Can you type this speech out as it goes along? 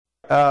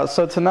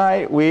So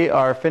tonight we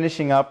are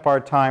finishing up our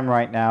time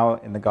right now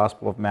in the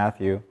Gospel of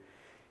Matthew,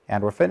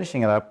 and we're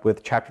finishing it up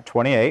with chapter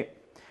 28,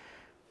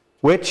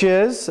 which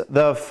is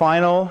the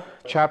final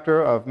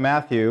chapter of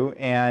Matthew,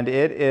 and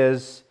it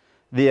is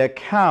the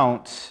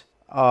account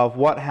of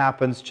what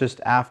happens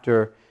just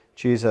after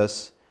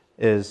Jesus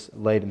is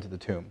laid into the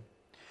tomb.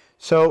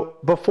 So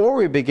before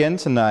we begin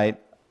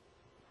tonight,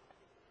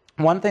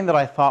 one thing that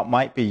I thought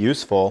might be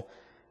useful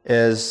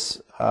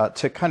is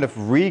to kind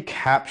of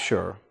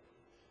recapture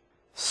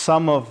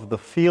some of the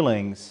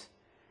feelings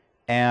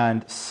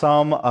and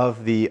some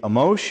of the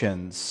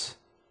emotions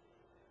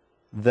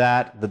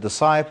that the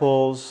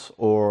disciples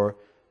or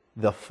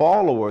the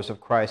followers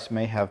of Christ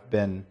may have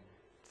been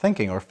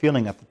thinking or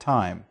feeling at the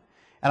time.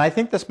 And I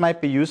think this might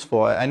be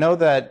useful. I know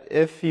that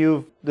if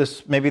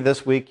maybe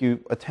this week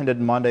you attended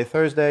Monday,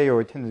 Thursday,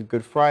 or attended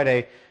Good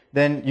Friday,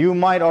 then you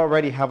might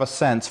already have a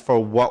sense for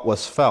what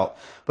was felt.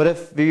 But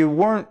if you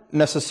weren't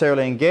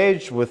necessarily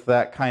engaged with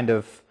that kind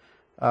of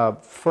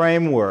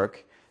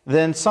framework,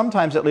 then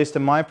sometimes, at least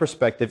in my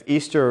perspective,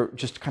 Easter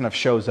just kind of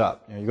shows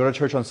up. You go to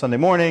church on Sunday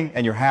morning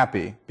and you're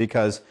happy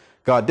because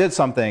God did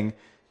something,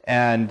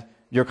 and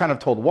you're kind of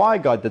told why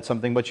God did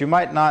something, but you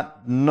might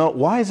not know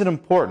why is it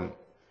important.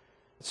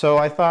 So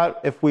I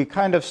thought if we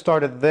kind of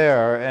started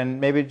there, and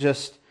maybe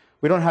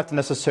we don't have to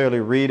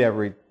necessarily read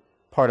every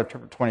part of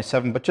chapter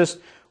 27, but just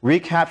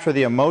recapture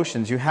the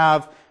emotions. You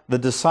have the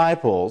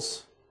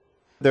disciples,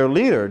 their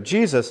leader,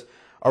 Jesus,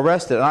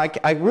 arrested. And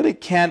I really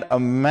can't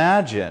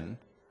imagine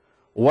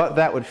what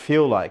that would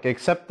feel like,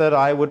 except that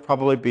I would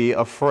probably be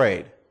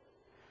afraid.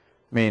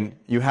 I mean,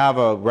 you have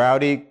a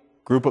rowdy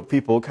group of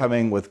people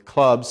coming with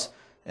clubs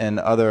and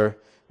other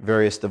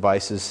various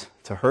devices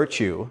to hurt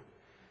you,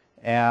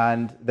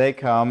 and they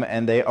come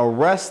and they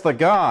arrest the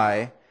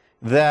guy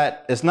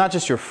that is not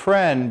just your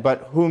friend,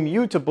 but whom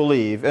you to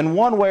believe, in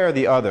one way or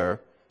the other,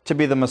 to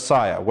be the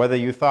Messiah. Whether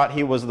you thought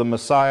he was the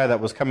Messiah that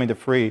was coming to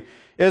free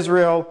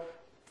Israel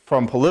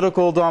from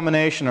political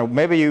domination, or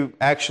maybe you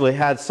actually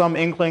had some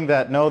inkling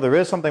that, no, there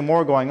is something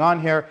more going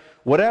on here.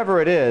 Whatever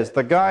it is,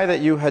 the guy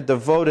that you had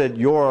devoted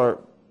your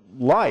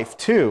life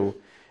to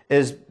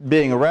is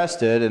being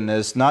arrested, and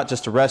is not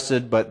just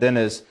arrested, but then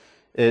is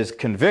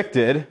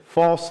convicted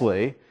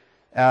falsely,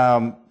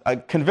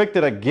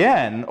 convicted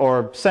again,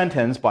 or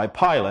sentenced by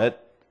Pilate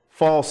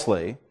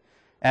falsely.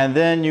 And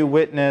then you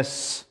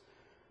witness,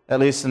 at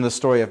least in the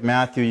story of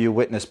Matthew, you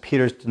witness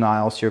Peter's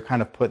denial, so you're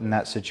kind of put in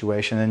that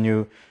situation. And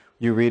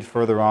you read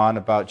further on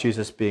about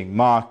Jesus being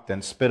mocked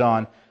and spit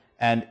on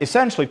and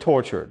essentially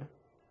tortured.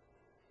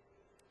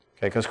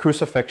 Okay, because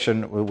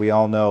crucifixion, we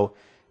all know,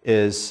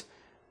 is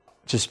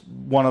just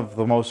one of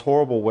the most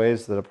horrible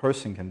ways that a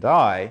person can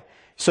die.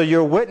 So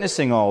you're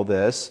witnessing all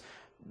this.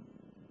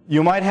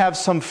 You might have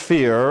some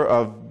fear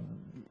of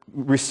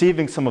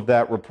receiving some of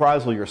that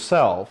reprisal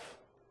yourself.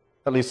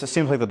 At least it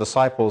seems like the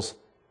disciples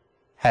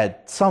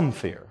had some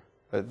fear.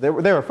 They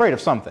were afraid of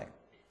something.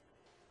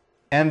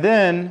 And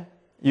then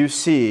you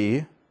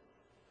see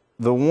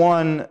the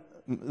one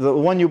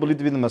you believe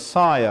to be the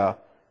Messiah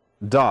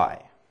die.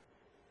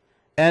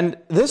 And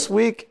this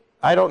week,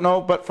 I don't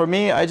know, but for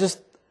me, I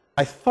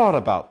thought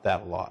about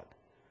that a lot.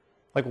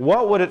 Like,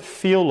 what would it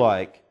feel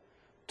like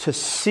to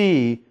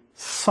see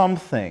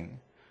something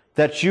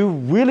that you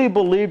really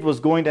believed was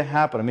going to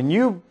happen? I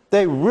mean,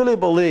 they really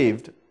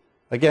believed,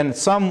 again,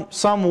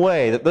 some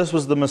way that this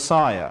was the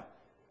Messiah.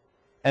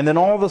 And then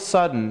all of a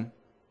sudden,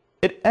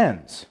 it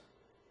ends.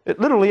 It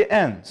literally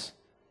ends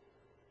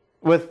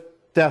with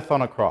death on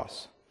a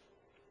cross.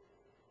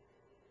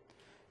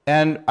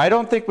 And I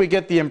don't think we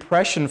get the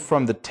impression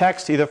from the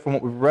text, either from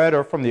what we've read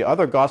or from the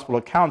other gospel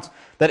accounts,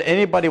 that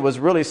anybody was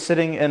really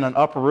sitting in an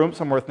upper room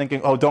somewhere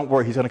thinking, oh, don't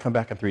worry, he's going to come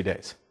back in 3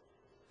 days.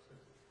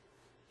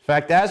 In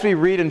fact, as we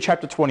read in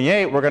chapter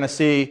 28, we're going to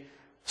see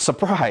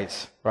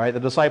surprise, right?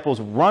 The disciples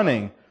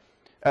running.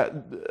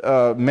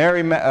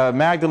 Mary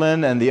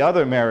Magdalene and the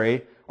other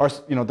Mary are,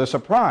 they're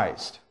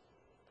surprised.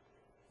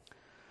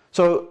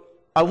 So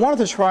I wanted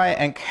to try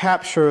and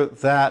capture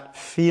that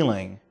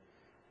feeling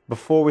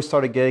before we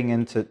started getting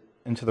into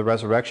the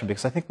resurrection,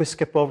 because I think we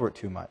skip over it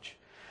too much.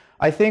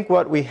 I think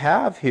what we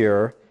have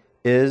here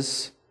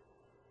is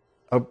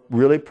a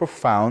really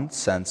profound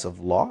sense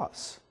of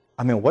loss.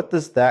 I mean, what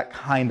does that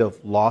kind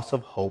of loss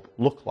of hope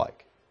look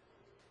like?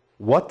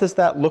 What does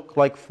that look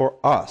like for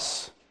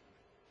us?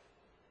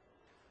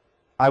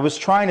 I was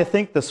trying to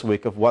think this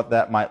week of what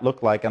that might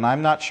look like, and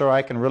I'm not sure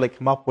I can really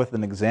come up with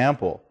an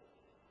example.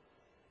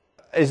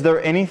 Is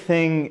there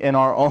anything in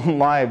our own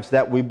lives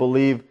that we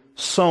believe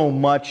so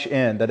much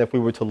in that if we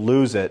were to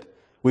lose it,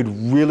 we'd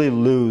really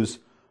lose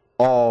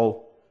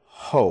all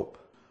hope?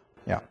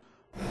 Yeah.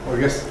 Or I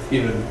guess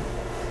even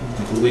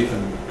the belief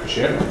in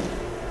Christianity.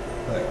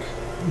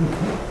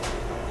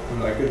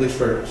 Like at least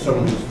for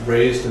someone who's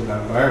raised in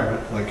that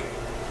environment, like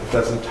if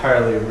that's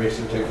entirely erased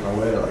and taken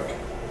away, like,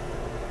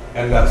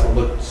 and that's what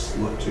looked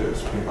to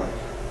as being like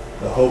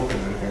the hope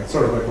and everything. It's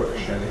sort of like what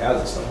Christianity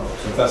has is some hope.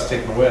 So if that's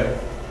taken away,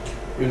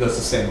 even though it's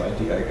the same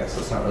idea, I guess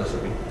it's not really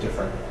something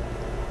different.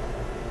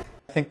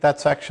 I think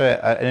that's actually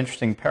an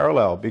interesting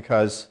parallel,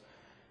 because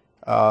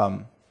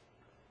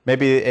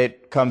Maybe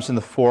it comes in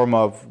the form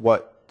of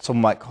what some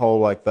might call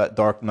like that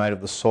dark night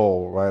of the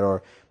soul, right?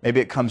 Or maybe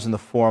it comes in the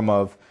form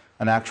of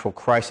an actual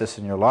crisis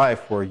in your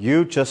life where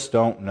you just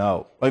don't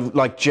know,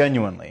 like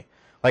genuinely.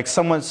 Like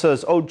someone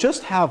says, oh,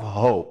 just have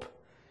hope.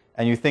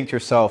 And you think to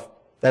yourself,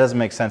 that doesn't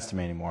make sense to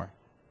me anymore.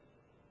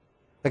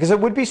 Because it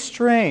would be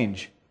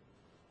strange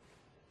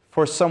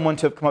for someone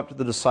to have come up to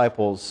the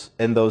disciples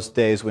in those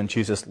days when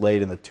Jesus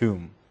laid in the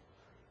tomb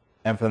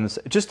and for them to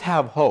say, just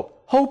have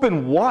hope. Hope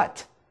in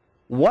what?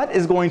 What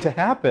is going to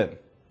happen?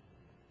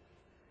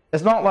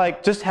 It's not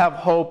like, just have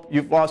hope,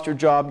 you've lost your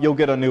job, you'll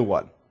get a new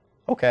one.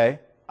 Okay,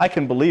 I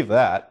can believe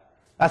that.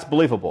 That's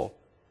believable.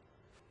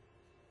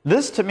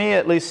 This, to me,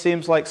 at least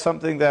seems like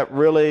something that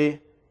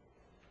really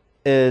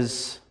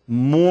is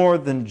more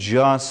than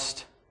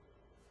just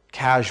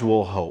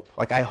casual hope.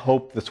 Like, I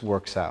hope this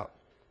works out.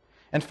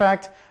 In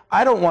fact,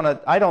 I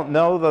don't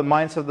know the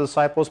minds of the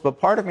disciples, but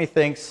part of me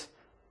thinks,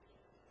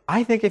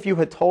 I think if you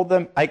had told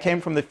them, I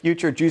came from the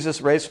future,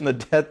 Jesus raised from the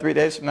dead 3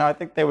 days from now, I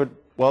think they would,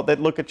 well, they'd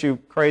look at you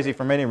crazy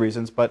for many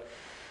reasons, but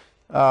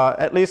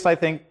at least I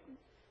think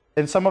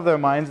in some of their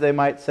minds they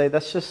might say,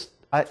 that's just,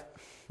 I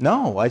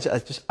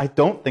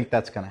don't think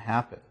that's going to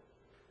happen.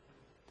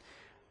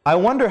 I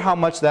wonder how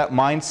much that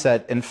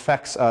mindset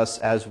infects us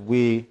as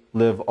we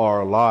live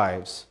our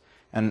lives.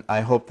 And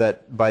I hope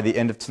that by the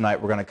end of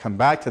tonight we're going to come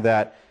back to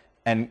that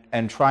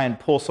and try and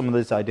pull some of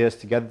these ideas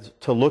together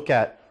to look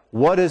at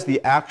what is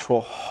the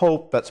actual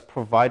hope that's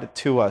provided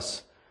to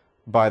us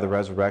by the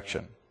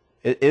resurrection.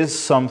 It is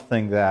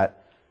something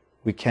that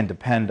we can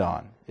depend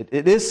on.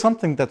 It is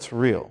something that's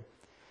real.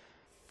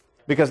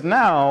 Because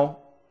now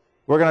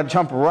we're going to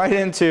jump right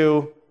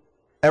into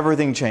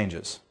everything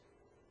changes.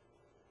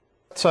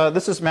 So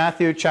this is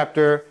Matthew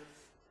chapter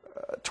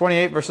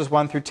 28, verses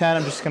 1 through 10.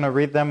 I'm just going to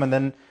read them and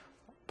then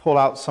pull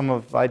out some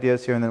of the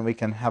ideas here, and then we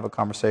can have a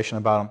conversation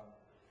about them.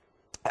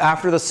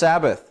 After the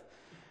Sabbath,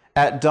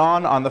 at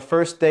dawn on the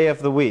first day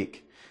of the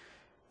week,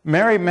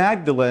 Mary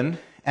Magdalene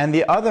and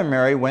the other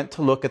Mary went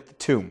to look at the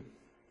tomb.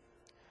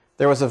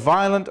 There was a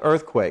violent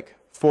earthquake,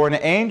 for an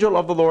angel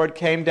of the Lord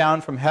came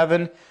down from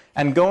heaven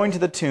and going to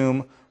the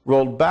tomb,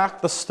 rolled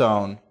back the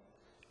stone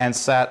and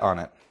sat on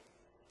it.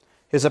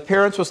 His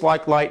appearance was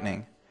like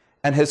lightning,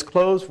 and his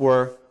clothes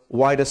were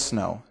white as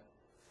snow.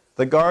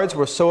 The guards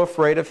were so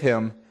afraid of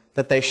him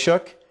that they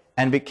shook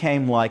and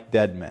became like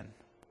dead men.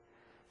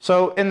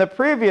 So in the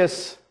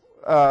previous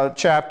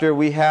chapter,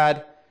 we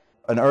had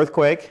an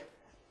earthquake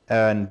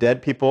and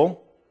dead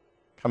people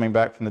coming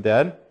back from the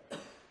dead.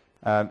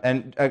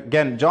 And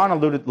again, John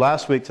alluded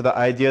last week to the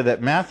idea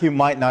that Matthew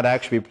might not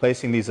actually be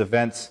placing these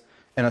events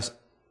in a...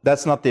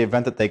 That's not the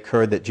event that they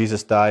occurred, that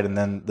Jesus died and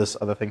then this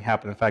other thing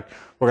happened. In fact,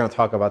 we're going to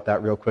talk about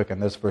that real quick in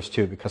this verse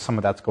too, because some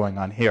of that's going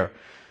on here.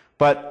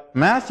 But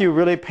Matthew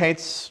really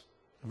paints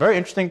a very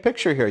interesting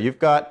picture here. You've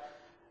got,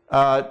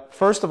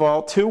 first of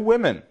all, two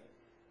women.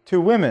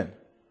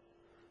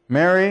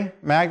 Mary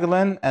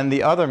Magdalene and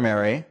the other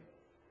Mary.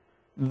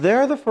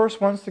 They're the first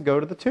ones to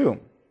go to the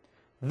tomb.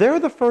 They're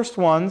the first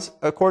ones,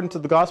 according to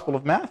the Gospel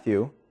of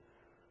Matthew,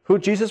 who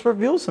Jesus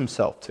reveals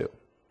himself to.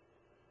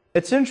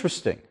 It's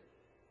interesting.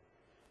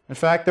 In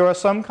fact, there are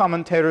some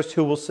commentators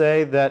who will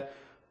say that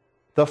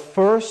the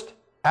first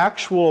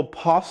actual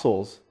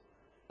apostles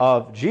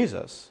of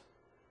Jesus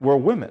were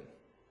women,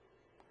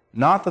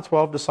 not the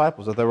 12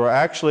 disciples. That there were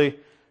actually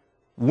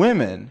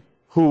women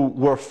who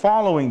were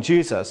following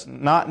Jesus,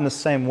 not in the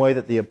same way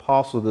that the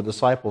apostles, the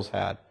disciples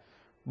had,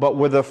 but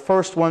were the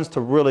first ones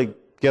to really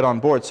get on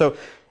board. So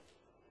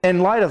in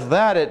light of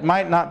that, it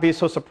might not be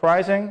so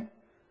surprising,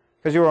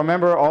 because you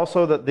remember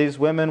also that these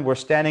women were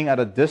standing at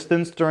a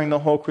distance during the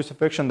whole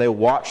crucifixion. They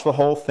watched the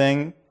whole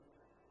thing.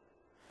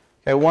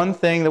 Okay, one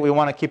thing that we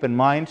want to keep in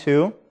mind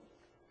too,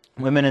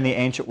 women in the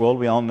ancient world,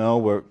 we all know,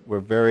 were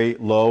very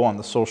low on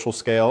the social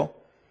scale.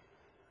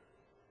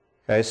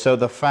 Okay, so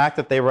the fact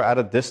that they were at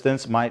a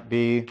distance might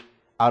be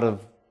out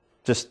of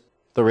just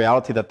the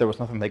reality that there was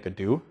nothing they could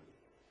do.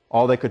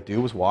 All they could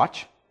do was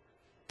watch.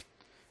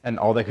 And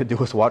all they could do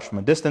was watch from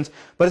a distance.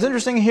 But it's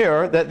interesting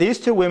here that these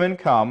two women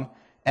come,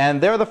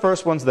 and they're the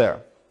first ones there.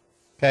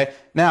 Okay,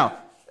 now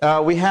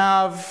we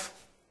have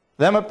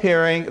them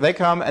appearing. They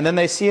come, and then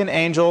they see an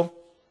angel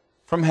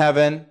from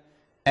heaven,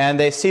 and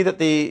they see that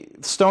the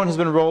stone has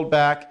been rolled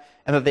back,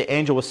 and that the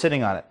angel was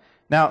sitting on it.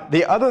 Now,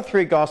 the other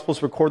three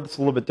Gospels record this a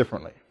little bit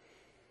differently.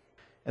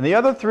 In the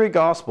other three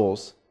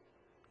Gospels,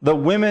 the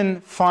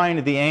women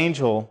find the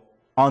angel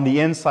on the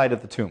inside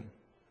of the tomb.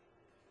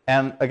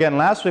 And again,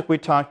 last week we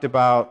talked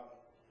about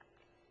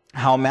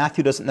how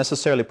Matthew doesn't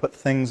necessarily put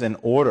things in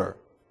order.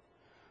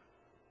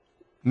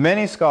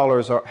 Many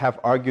scholars have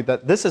argued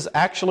that this is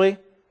actually,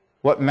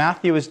 what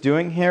Matthew is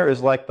doing here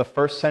is like the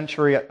first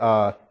century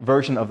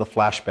version of the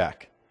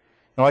flashback.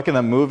 You know, like in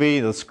the movie,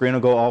 the screen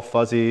will go all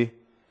fuzzy,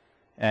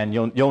 and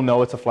you'll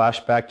know it's a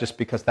flashback just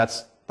because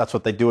that's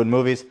what they do in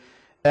movies.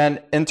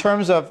 And in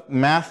terms of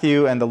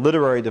Matthew and the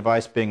literary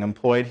device being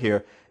employed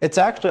here, it's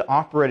actually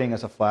operating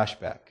as a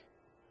flashback.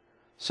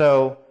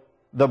 So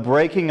the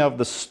breaking of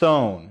the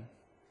stone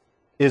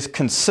is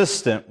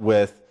consistent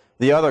with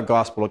the other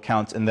gospel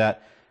accounts in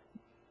that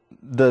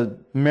the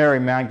Mary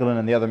Magdalene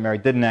and the other Mary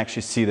didn't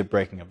actually see the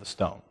breaking of the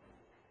stone.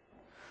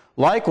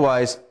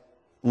 Likewise,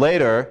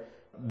 later,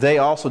 they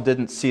also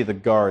didn't see the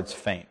guards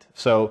faint.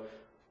 So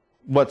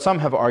what some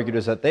have argued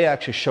is that they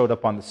actually showed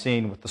up on the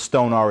scene with the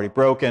stone already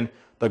broken.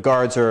 The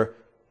guards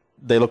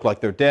they look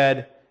like they're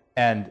dead,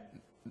 and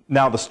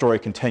now the story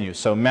continues.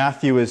 So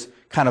Matthew is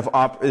kind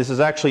of, this is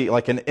actually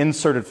like an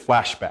inserted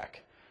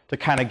flashback to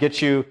kind of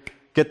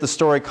get the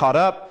story caught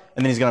up,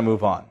 and then he's going to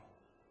move on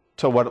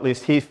to what at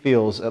least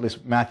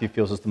Matthew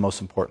feels is the most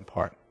important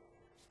part.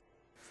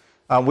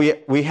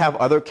 We have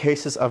other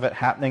cases of it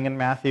happening in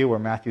Matthew where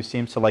Matthew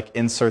seems to like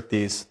insert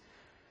these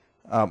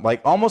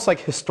like almost like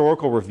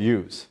historical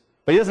reviews.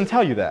 But he doesn't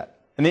tell you that.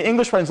 And the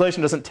English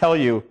translation doesn't tell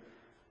you,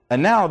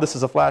 and now this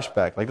is a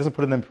flashback. Like, doesn't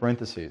put it in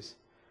parentheses.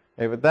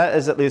 Okay, but that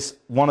is at least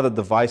one of the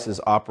devices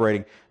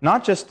operating,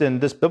 not just in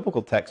this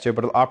biblical text here,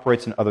 but it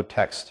operates in other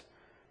texts,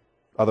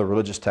 other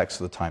religious texts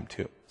of the time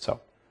too.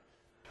 So,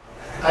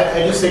 I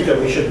just think that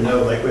we should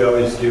know, like we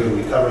always do when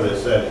we cover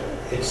this, that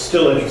it's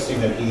still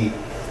interesting that he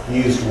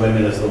used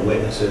women as the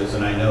witnesses,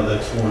 and I know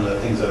that's one of the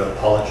things that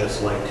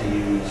apologists like to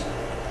use,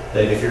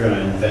 that if you're going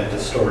to invent a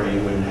story,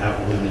 you wouldn't have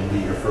women be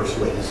your first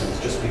witnesses,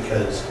 just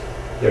because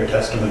their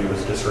testimony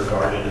was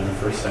disregarded in the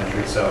first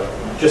century. So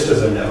just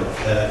as a note,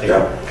 and I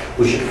think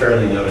we should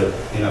fairly note it,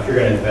 if you're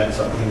going to invent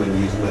something, you wouldn't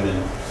use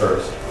women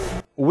first.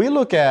 we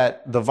look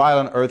at the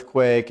violent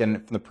earthquake,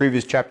 and from the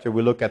previous chapter,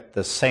 we look at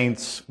the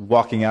saints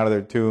walking out of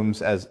their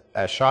tombs as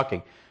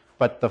shocking.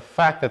 But the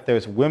fact that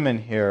there's women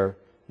here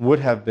would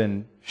have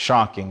been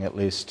shocking, at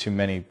least to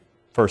many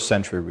first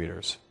century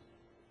readers.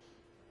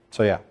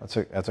 So yeah,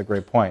 that's a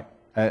great point.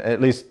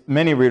 At least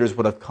many readers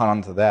would have caught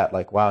on to that,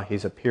 like, wow,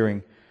 he's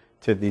appearing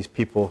to these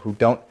people who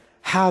don't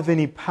have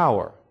any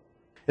power.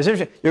 It's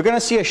interesting. You're going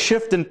to see a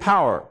shift in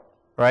power,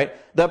 right?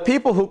 The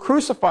people who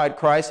crucified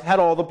Christ had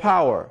all the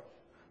power.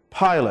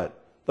 Pilate,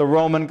 the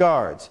Roman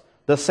guards,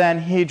 the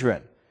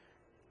Sanhedrin.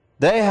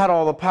 They had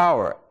all the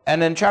power.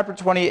 And in chapter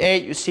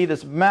 28, you see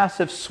this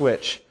massive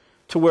switch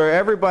to where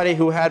everybody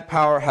who had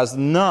power has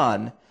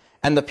none,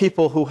 and the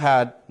people who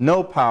had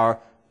no power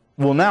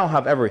will now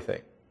have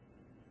everything.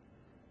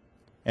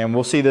 And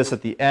we'll see this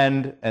at the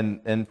end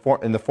in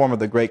the form of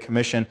the Great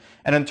Commission.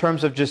 And in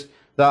terms of just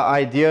the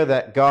idea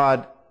that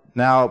God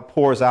now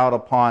pours out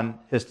upon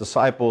His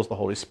disciples the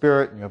Holy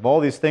Spirit, and you have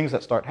all these things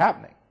that start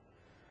happening.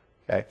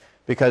 Okay?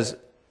 Because,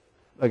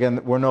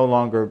 again, we're no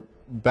longer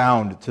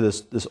bound to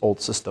this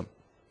old system.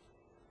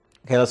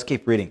 Okay, let's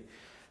keep reading.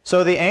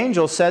 So the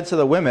angel said to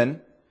the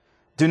women,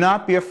 "Do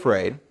not be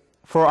afraid,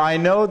 for I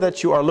know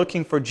that you are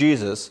looking for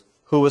Jesus,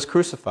 who was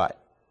crucified.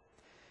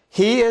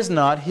 He is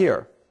not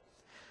here.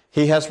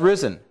 He has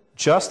risen,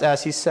 just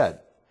as He said.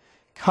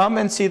 Come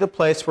and see the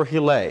place where He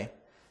lay.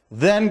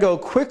 Then go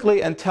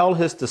quickly and tell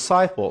His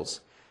disciples,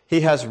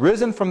 He has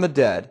risen from the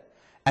dead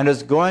and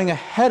is going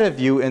ahead of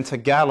you into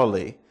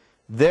Galilee.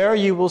 There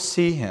you will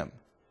see Him.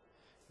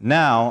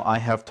 Now I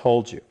have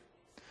told you."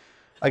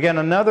 Again,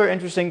 another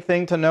interesting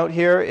thing to note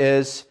here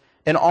is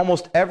in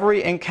almost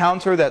every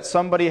encounter that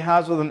somebody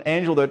has with an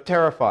angel, they're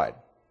terrified.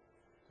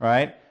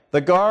 Right?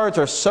 The guards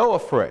are so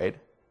afraid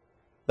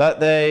that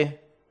they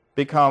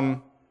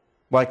become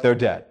like they're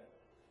dead.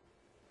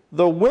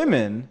 The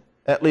women,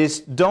 at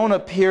least, don't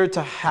appear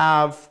to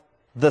have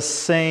the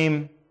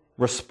same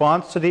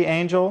response to the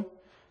angel.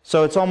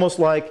 So it's almost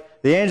like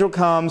the angel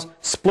comes,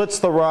 splits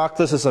the rock,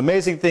 does this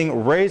amazing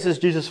thing, raises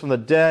Jesus from the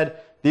dead.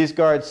 These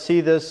guards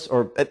see this,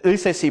 or at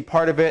least they see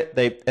part of it,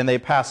 and they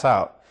pass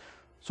out.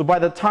 So by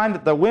the time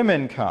that the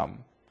women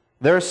come,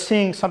 they're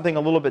seeing something a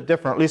little bit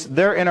different. At least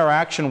their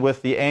interaction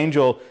with the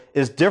angel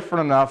is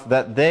different enough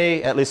that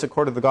they, at least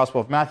according to the Gospel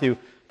of Matthew,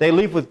 they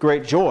leave with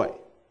great joy,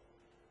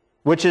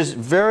 which is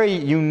very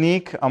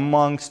unique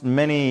amongst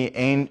many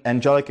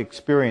angelic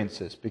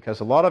experiences, because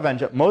a lot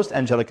of most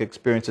angelic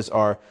experiences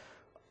are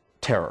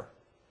terror.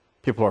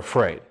 People are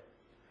afraid.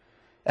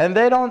 And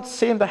they don't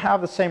seem to have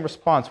the same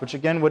response, which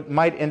again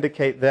might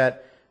indicate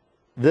that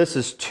this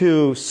is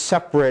two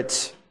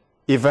separate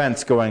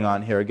events going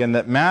on here. Again,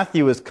 that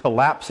Matthew is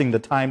collapsing the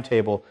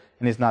timetable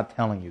and he's not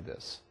telling you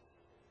this.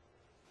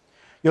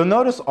 You'll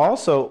notice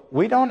also,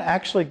 we don't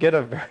actually get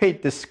a very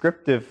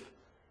descriptive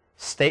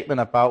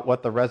statement about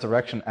what the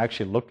resurrection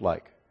actually looked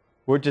like.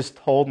 We're just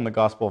told in the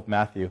Gospel of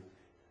Matthew,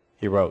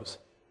 He rose.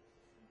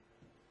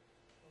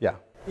 Yeah.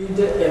 It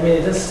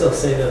does still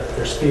say that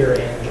there's fear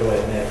and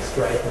joy mixed,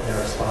 right, in their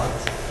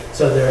response.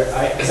 So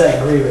because I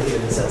agree with you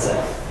in the sense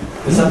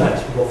that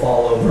sometimes people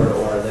fall over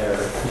or they're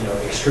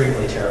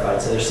extremely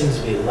terrified. So there seems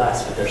to be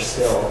less, but there's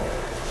still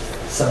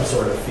some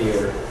sort of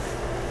fear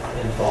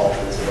involved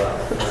as well.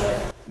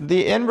 Right?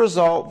 The end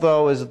result,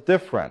 though, is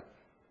different.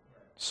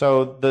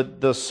 So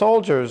the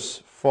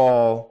soldiers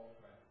fall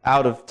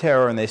out of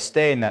terror and they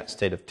stay in that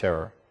state of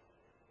terror.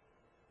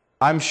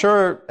 I'm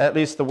sure at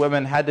least the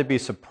women had to be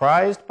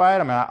surprised by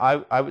it. I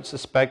mean, I would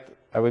suspect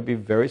I would be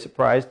very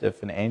surprised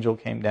if an angel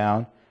came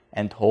down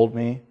and told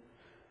me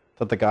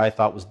that the guy I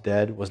thought was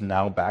dead was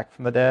now back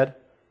from the dead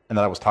and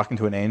that I was talking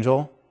to an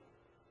angel.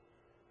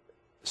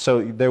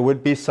 So there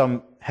would be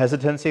some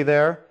hesitancy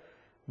there.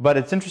 But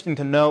it's interesting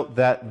to note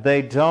that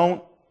they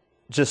don't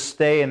just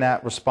stay in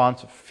that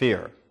response of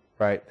fear,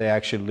 right? They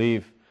actually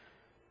leave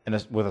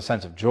with a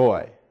sense of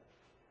joy.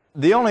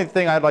 The only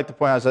thing I'd like to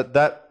point out is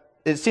that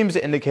it seems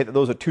to indicate that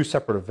those are two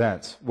separate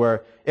events,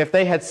 where if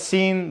they had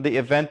seen the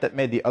event that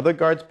made the other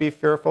guards be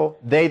fearful,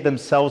 they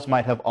themselves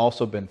might have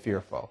also been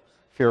fearful,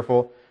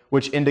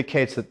 which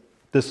indicates that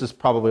this is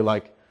probably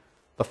like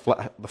the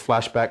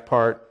flashback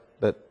part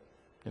that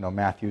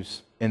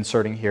Matthew's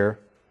inserting here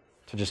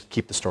to just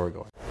keep the story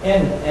going.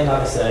 And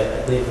obviously,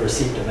 I believe we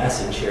received a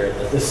message here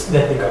that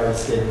the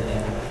guards didn't,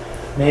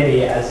 and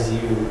maybe as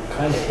you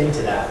kind of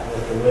hinted at,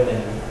 with the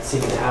women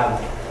seem to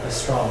have a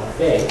strong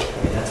faith.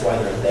 I mean, that's why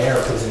they're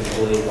there,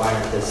 presumably. Why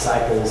aren't the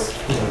disciples,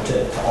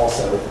 to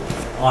also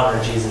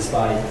honor Jesus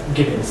by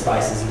giving the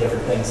spices and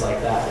different things like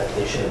that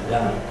they should have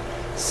done?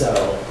 So,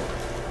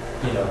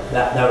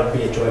 that would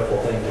be a joyful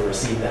thing to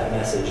receive that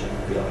message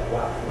and be like,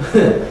 wow.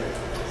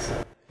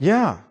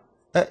 Yeah.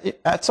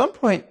 At some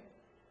point,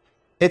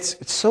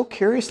 it's so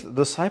curious that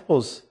the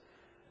disciples,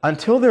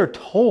 until they're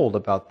told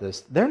about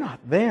this, they're not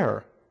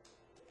there.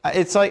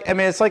 It's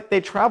like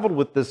they traveled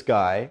with this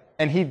guy,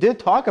 and he did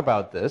talk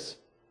about this,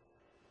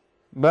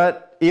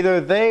 but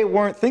either they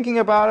weren't thinking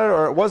about it,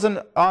 or it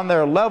wasn't on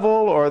their level,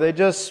 or they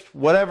just,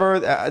 whatever,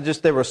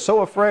 they were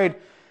so afraid.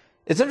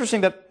 It's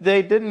interesting that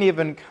they didn't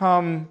even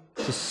come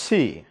to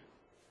see.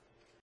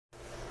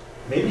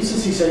 Maybe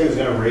since he said he was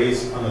going to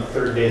raise on the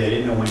third day, they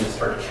didn't know when to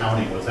start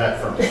counting. Was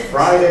that from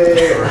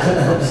Friday, or was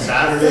it from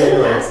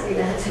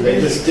Saturday?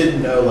 They just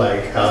didn't know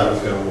how that was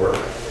going to work.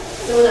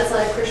 Someone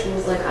outside Christian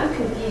was like, I'm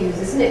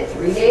confused. Isn't it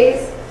 3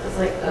 days? I was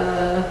like,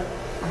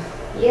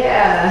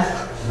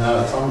 yeah.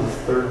 No, it's on the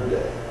third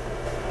day.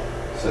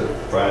 So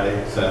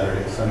Friday,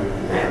 Saturday, Sunday would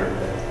be the third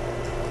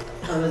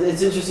day.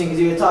 It's interesting because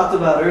you had talked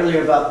about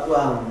earlier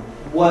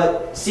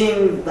about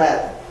seeing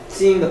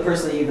the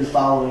person that you've been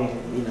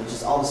following,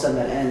 just all of a sudden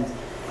that end.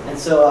 And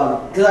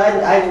so, because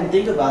I didn't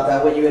think about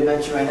that, what you had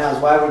mentioned right now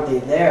is why weren't they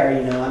there?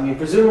 I mean,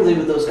 presumably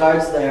with those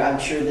guards there, I'm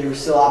sure they were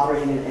still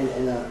operating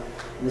in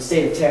a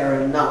state of terror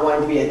and not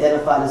wanting to be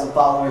identified as a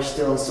follower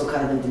still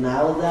kind of in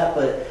denial of that.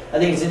 But I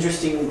think it's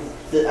interesting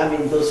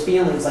that, those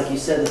feelings, like you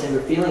said, that they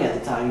were feeling at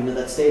the time,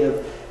 that state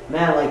of,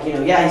 man, he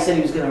said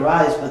he was going to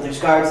rise, but there's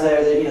guards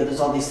there, there's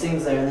all these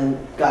things there, and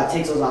then God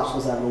takes those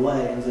obstacles out of the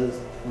way and says,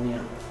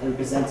 and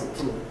presents it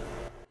to him.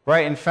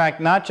 Right. In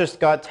fact, not just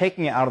God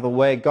taking it out of the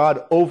way,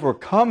 God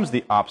overcomes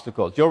the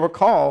obstacles. You'll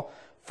recall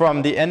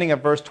from the ending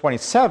of verse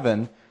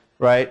 27,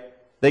 right,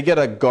 they get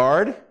a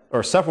guard,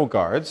 or several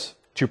guards,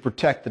 to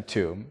protect the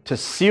tomb, to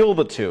seal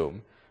the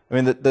tomb. I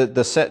mean,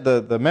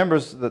 the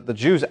members, the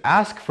Jews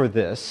ask for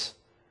this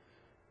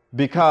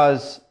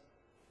because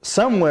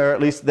somewhere, at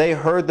least, they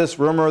heard this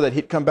rumor that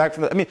he'd come back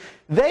from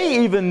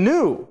they even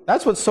knew.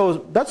 That's what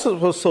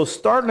was so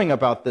startling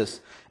about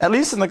this. At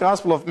least in the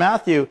Gospel of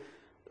Matthew,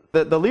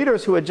 the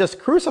leaders who had just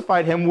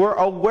crucified him were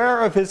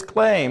aware of his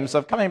claims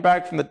of coming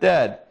back from the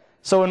dead.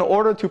 So in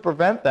order to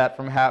prevent that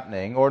from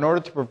happening, or in order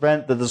to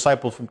prevent the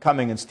disciples from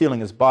coming and stealing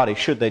his body,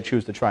 should they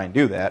choose to try and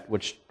do that,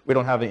 which we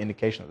don't have any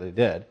indication that they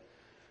did,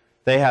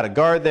 they had a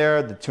guard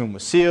there, the tomb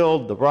was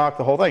sealed, the rock,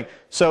 the whole thing.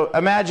 So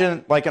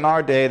imagine, in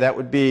our day, that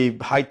would be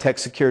high-tech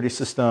security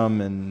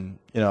system, and,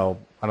 I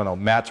don't know,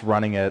 Matt's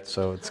running it,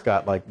 so it's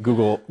got,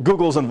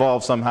 Google's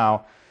involved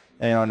somehow,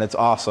 and it's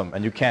awesome,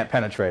 and you can't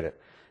penetrate it.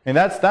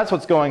 That's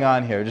what's going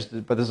on here,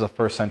 but this is a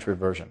first century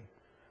version.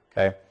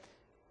 Okay?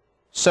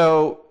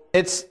 So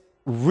it's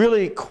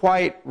really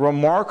quite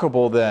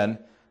remarkable then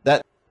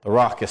that the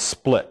rock is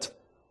split.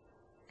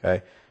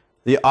 Okay?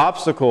 The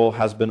obstacle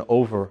has been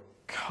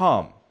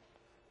overcome.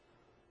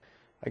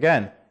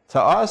 Again,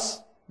 to us,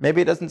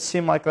 maybe it doesn't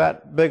seem like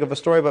that big of a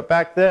story, but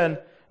back then,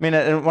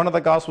 in one of the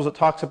Gospels it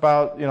talks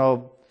about,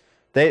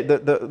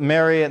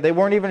 Mary, they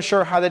weren't even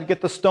sure how they'd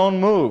get the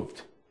stone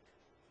moved.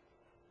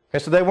 Okay,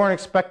 so they weren't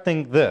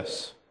expecting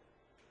this.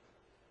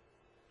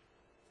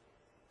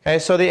 Okay,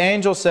 so the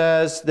angel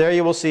says, there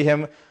you will see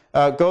him.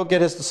 Go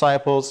get his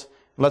disciples.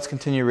 Let's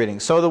continue reading.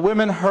 So the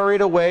women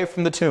hurried away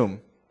from the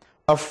tomb,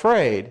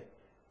 afraid,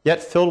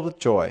 yet filled with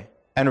joy,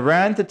 and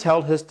ran to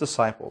tell his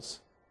disciples.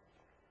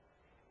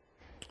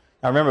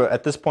 Now remember,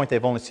 at this point,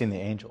 they've only seen the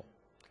angel.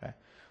 Okay?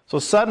 So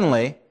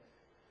suddenly,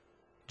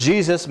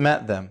 Jesus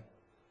met them.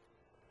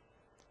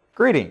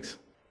 Greetings,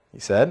 he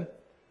said.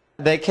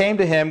 They came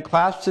to him,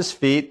 clasped his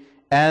feet,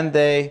 and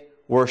they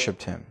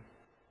worshipped him.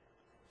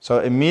 So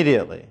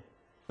immediately,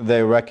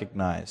 they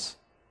recognize,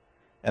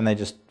 and they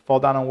just fall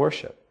down and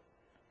worship.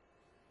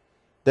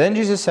 Then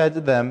Jesus said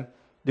to them,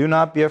 do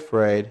not be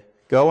afraid.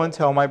 Go and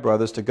tell my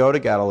brothers to go to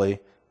Galilee.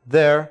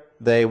 There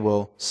they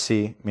will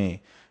see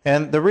me.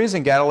 And the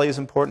reason Galilee is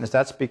important is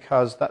that's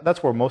because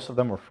that's where most of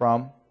them were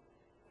from.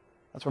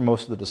 That's where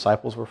most of the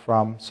disciples were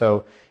from.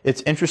 So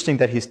it's interesting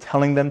that he's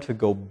telling them to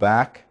go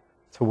back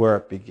to where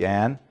it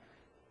began.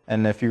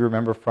 And if you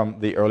remember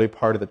from the early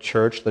part of the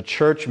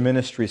church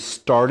ministry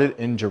started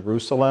in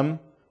Jerusalem,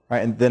 right?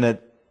 And then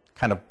it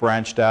kind of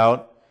branched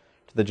out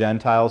to the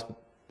Gentiles.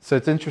 So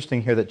it's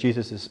interesting here that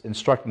Jesus is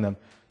instructing them,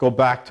 go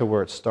back to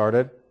where it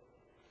started.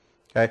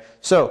 Okay,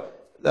 so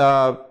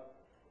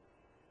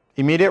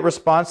immediate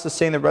response to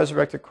seeing the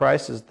resurrected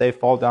Christ is they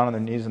fall down on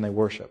their knees and they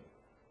worship.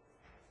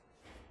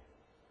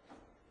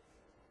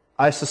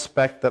 I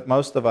suspect that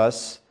most of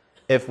us,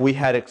 if we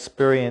had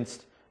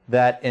experienced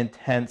that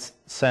intense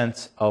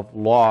sense of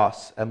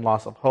loss and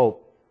loss of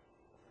hope,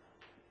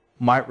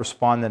 might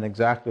respond in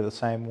exactly the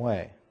same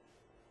way.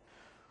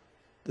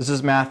 This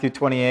is Matthew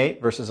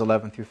 28, verses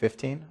 11 through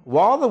 15.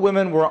 While the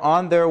women were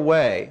on their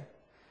way,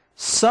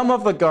 some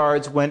of the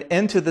guards went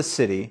into the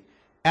city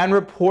and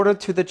reported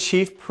to the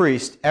chief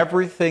priest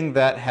everything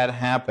that had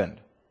happened.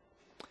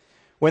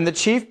 When the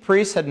chief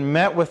priests had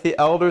met with the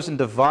elders and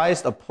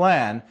devised a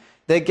plan,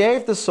 they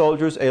gave the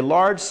soldiers a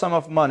large sum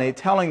of money,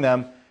 telling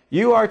them,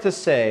 "You are to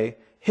say,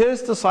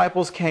 his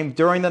disciples came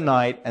during the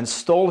night and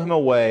stole him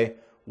away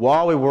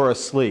while we were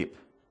asleep."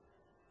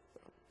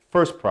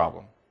 First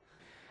problem.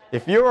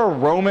 If you're a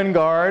Roman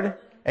guard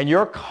and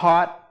you're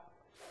caught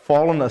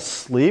falling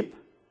asleep,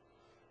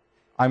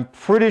 I'm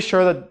pretty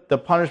sure that the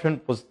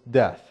punishment was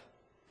death.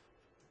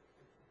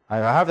 I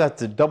have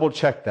to double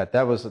check that.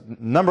 That was a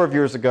number of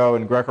years ago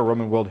in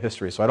Greco-Roman world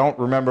history, so I don't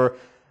remember.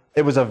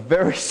 It was a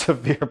very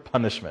severe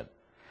punishment.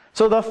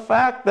 So the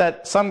fact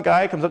that some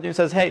guy comes up to you and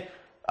says, "Hey,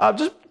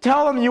 just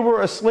tell them you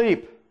were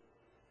asleep.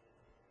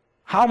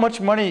 How much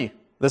money?"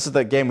 This is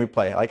the game we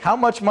play. Like, how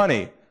much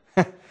money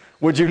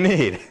would you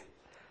need?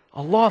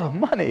 A lot of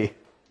money.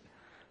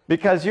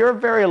 Because your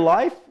very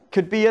life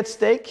could be at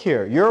stake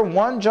here. Your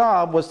one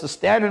job was to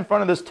stand in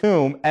front of this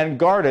tomb and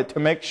guard it to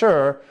make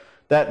sure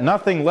that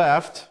nothing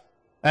left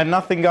and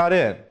nothing got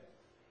in.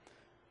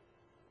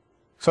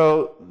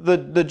 So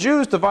the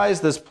Jews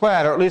devised this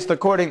plan, or at least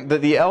according to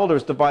the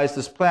elders devised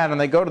this plan, and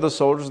they go to the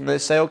soldiers and they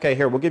say, "Okay,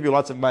 here, we'll give you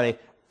lots of money.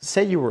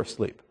 Say you were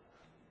asleep."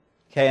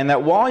 Okay, and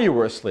that while you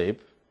were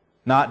asleep,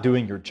 not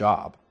doing your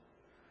job,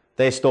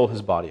 they stole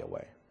his body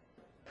away.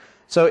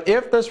 So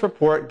if this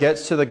report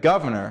gets to the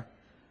governor,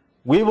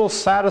 we will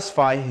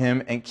satisfy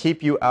him and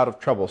keep you out of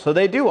trouble. So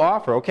they do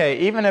offer, okay,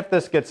 even if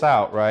this gets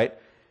out, right?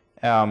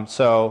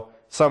 So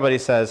somebody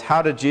says,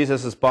 "How did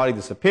Jesus' body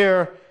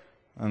disappear?"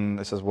 And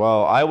they says,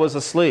 "Well, I was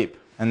asleep."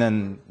 And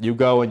then you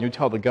go and you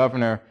tell the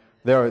governor,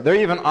 they're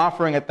even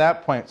offering at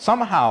that point,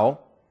 somehow,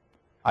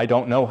 I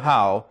don't know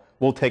how,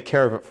 we'll take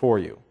care of it for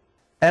you.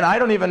 And I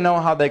don't even know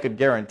how they could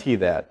guarantee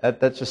that.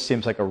 That just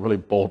seems like a really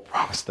bold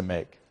promise to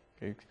make.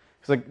 Okay?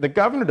 Because the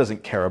governor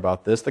doesn't care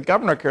about this. The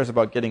governor cares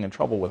about getting in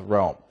trouble with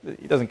Rome.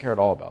 He doesn't care at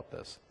all about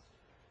this.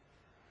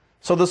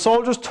 So the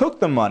soldiers took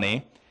the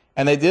money,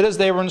 and they did as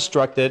they were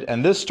instructed,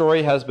 and this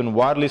story has been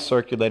widely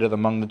circulated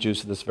among the Jews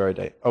to this very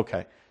day.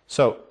 Okay,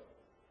 so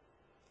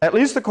at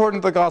least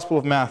according to the Gospel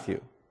of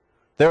Matthew,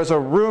 there's a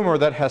rumor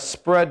that has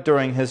spread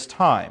during his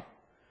time.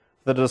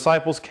 The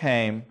disciples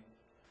came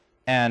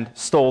and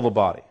stole the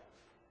body.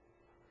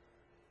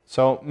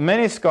 So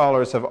many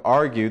scholars have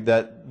argued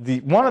that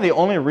one of the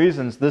only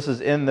reasons this is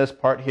in this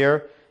part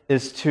here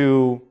is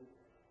to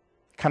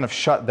kind of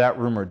shut that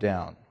rumor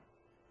down.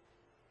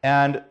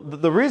 And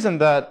the reason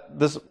that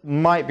this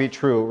might be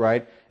true,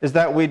 right, is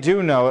that we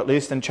do know, at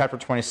least in chapter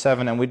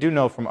 27, and we do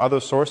know from other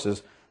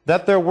sources,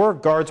 that there were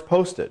guards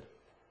posted.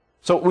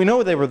 So we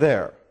know they were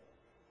there.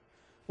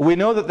 We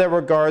know that there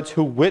were guards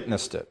who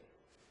witnessed it,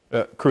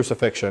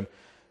 crucifixion.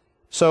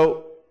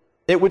 So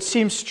it would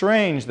seem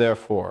strange,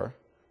 therefore,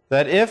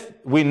 that if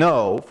we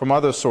know, from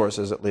other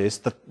sources at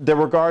least, that there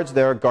were guards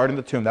there guarding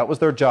the tomb, that was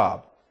their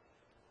job,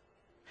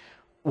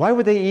 why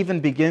would they even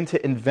begin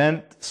to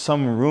invent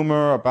some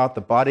rumor about the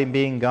body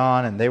being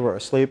gone and they were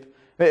asleep?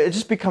 It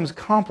just becomes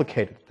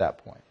complicated at that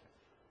point.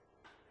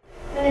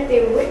 And if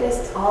they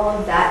witnessed all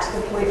of that to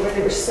the point where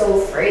they were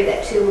so afraid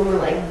that two of them were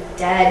like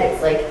dead,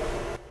 it's like...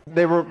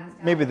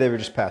 Maybe they were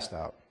just passed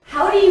out.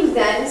 How do you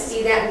then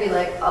see that and be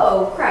like,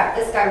 "Oh crap,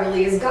 this guy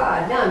really is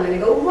God. Now I'm gonna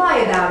go lie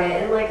about it."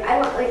 And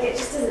it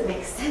just doesn't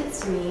make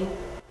sense to me.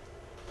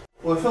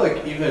 Well, I feel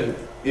like even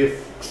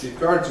if the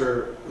guards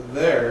are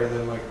there,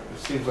 then it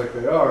seems like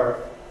they are,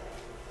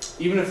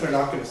 even if they're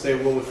not going to say,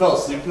 "Well, we fell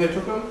asleep and they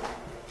took him,"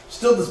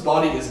 still this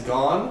body is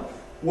gone,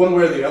 one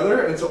way or the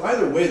other, and so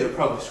either way they're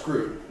probably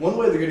screwed. One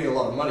way they're getting a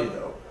lot of money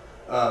though,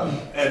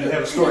 and they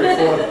have a story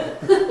for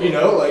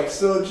them.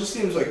 So it just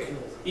seems like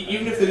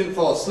even if they didn't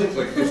fall asleep,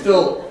 they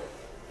still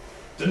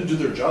didn't do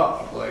their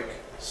job.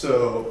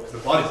 So the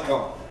body's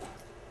gone.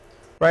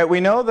 Right. We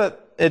know that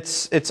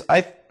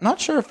I'm not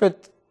sure if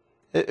it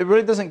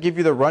really doesn't give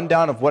you the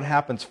rundown of what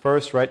happens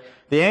first, right?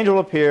 The angel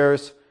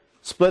appears,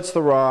 splits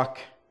the rock.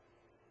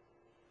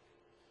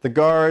 The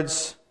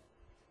guards,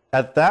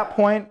 at that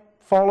point,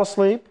 fall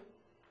asleep.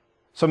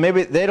 So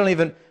maybe they don't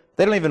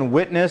even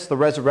witness the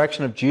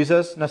resurrection of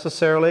Jesus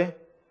necessarily,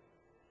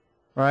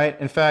 right?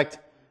 In fact,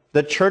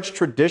 the church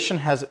tradition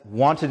has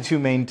wanted to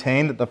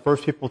maintain that the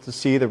first people to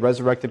see the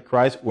resurrected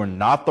Christ were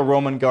not the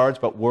Roman guards,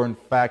 but were in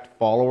fact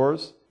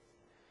followers.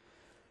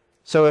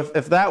 So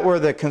if that were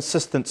the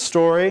consistent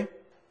story,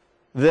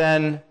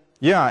 then,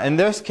 yeah, in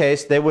this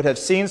case, they would have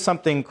seen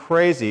something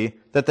crazy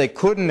that they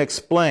couldn't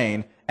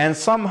explain, And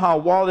somehow,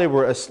 while they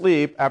were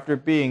asleep, after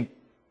being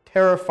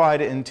terrified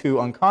into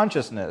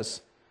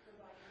unconsciousness,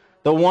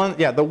 the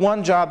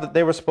one job that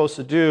they were supposed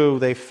to do,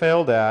 they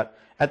failed at.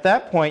 At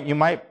that point, you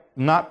might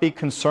not be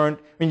concerned.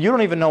 I mean, you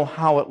don't even know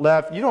how it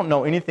left. You don't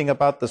know anything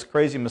about this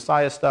crazy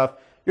Messiah stuff.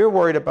 You're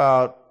worried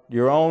about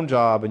your own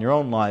job and your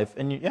own life.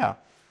 And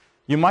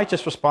you might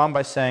just respond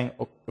by saying,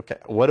 okay,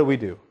 what do we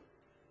do?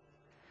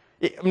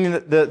 I mean,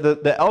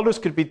 the elders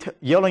could be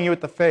yelling you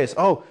at the face,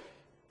 oh,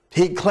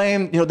 he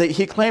claimed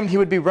he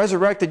would be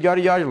resurrected, yada,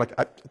 yada. You're like,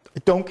 I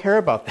don't care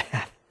about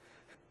that.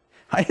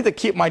 I need to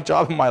keep my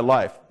job and my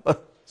life.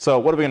 So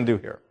what are we going to do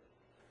here?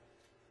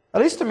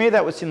 At least to me,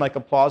 that would seem like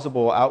a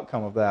plausible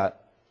outcome of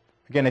that.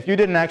 Again, if you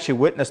didn't actually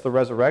witness the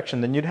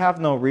resurrection, then you'd have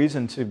no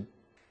reason to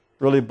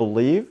really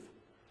believe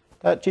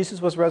that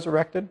Jesus was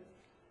resurrected.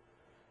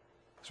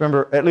 Because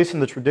remember, at least in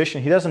the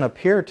tradition, he doesn't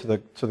appear to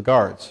the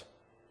guards.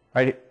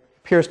 Right? He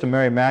appears to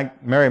Mary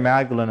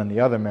Magdalene and the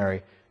other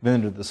Mary,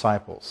 then to the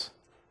disciples.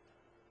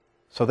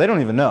 So they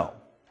don't even know.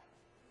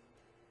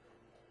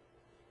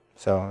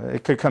 So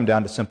it could come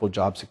down to simple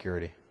job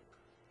security.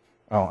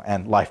 Oh,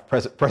 and life,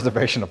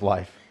 preservation of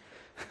life.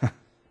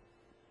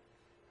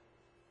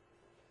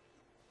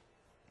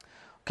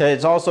 Okay,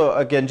 it's also,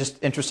 again,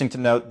 just interesting to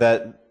note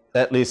that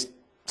at least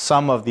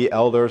some of the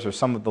elders or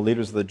some of the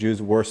leaders of the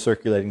Jews were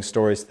circulating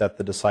stories that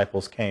the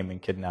disciples came and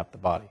kidnapped the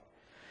body.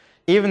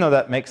 Even though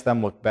that makes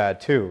them look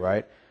bad too,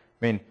 right?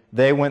 I mean,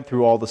 they went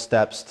through all the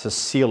steps to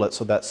seal it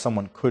so that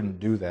someone couldn't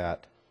do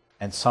that,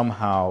 and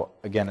somehow,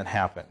 again, it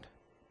happened.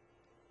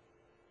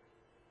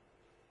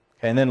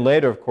 Okay, and then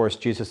later, of course,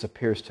 Jesus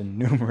appears to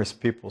numerous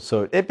people,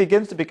 so it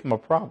begins to become a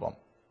problem.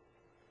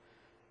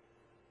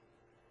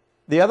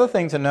 The other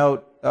thing to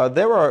note,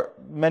 there are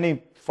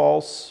many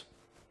false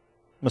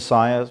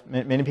messiahs,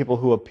 many people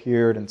who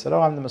appeared and said,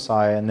 oh, I'm the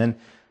Messiah, and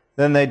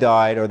then they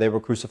died, or they were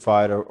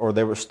crucified, or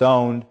they were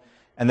stoned,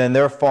 and then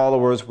their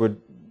followers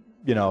would,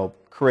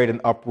 create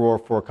an uproar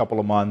for a couple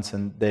of months,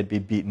 and they'd be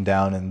beaten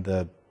down, and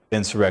the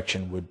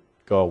insurrection would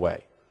go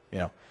away.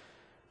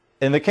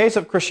 In the case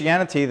of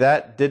Christianity,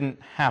 that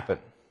didn't happen.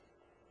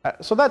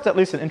 So that's at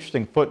least an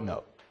interesting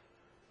footnote.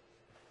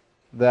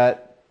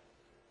 That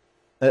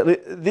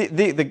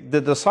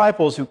the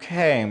disciples who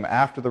came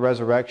after the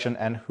resurrection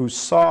and who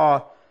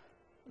saw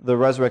the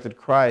resurrected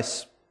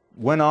Christ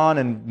went on,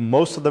 and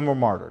most of them were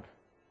martyred.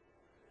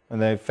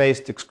 And they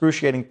faced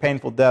excruciating,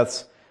 painful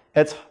deaths.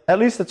 At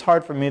least it's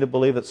hard for me to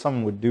believe that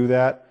someone would do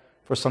that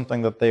for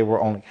something that they were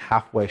only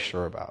halfway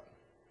sure about.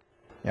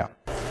 Yeah.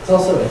 It's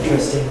also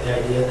interesting,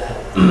 the idea that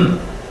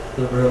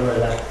the rumor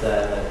that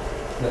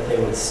they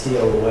would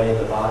steal away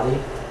the body,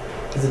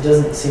 because it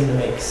doesn't seem to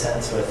make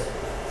sense with.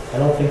 I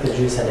don't think the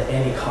Jews had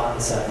any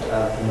concept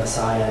of the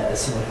Messiah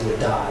as someone who would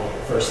die,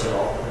 first of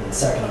all, and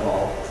second of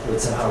all, would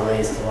somehow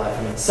raise to life.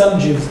 I mean, some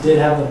Jews did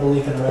have the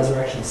belief in the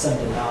resurrection, some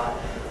did not,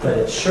 but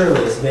it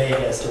surely is vague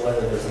as to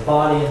whether there's a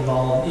body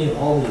involved,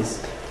 all these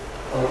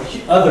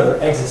other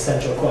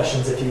existential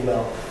questions, if you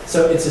will.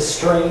 So it's a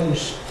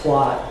strange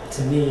plot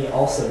to me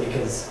also,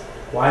 because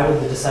why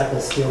would the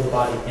disciples steal the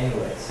body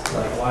anyways?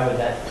 Like, why would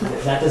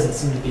that doesn't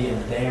seem to be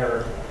in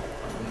their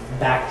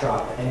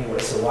backdrop anyway,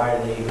 so why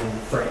are they even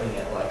framing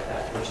it like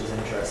that, which is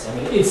interesting. I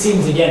mean, it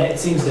seems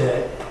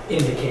to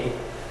indicate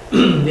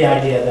the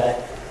idea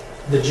that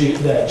the chief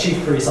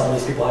priests, all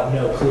these people have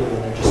no clue,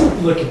 and they're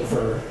just looking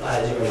for,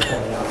 as you already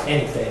pointed out,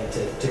 anything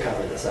to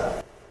cover this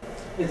up.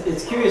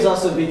 It's curious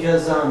also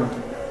because, I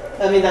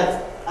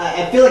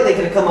feel like they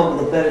could have come up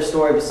with a better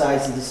story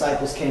besides the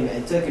disciples came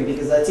and took him,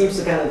 because that seems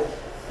to kind of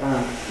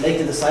make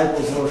the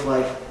disciples look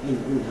like,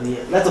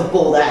 that's a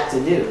bold act to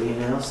do,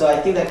 So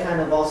I think that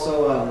kind of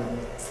also,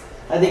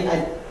 I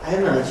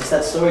don't know, just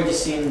that story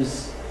just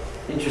seems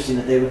interesting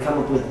that they would come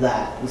up with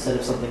that instead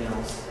of something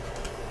else.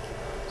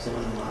 Some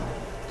other line.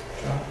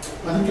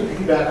 I think to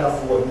piggyback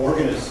off of what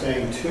Morgan is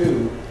saying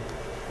too,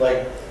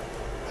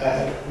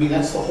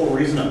 that's the whole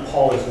reason that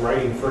Paul is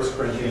writing 1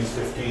 Corinthians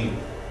 15.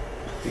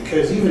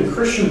 Because even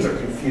Christians are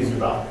confused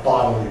about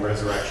bodily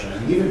resurrection.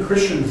 And even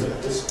Christians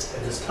at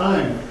this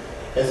time,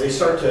 as they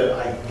start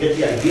to get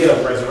the idea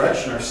of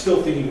resurrection, are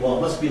still thinking, well,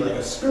 it must be like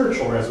a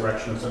spiritual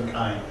resurrection of some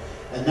kind.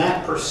 And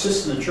that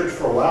persists in the church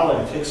for a while,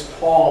 and it takes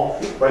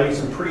Paul writing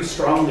some pretty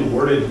strongly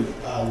worded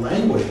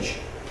language,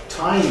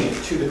 tying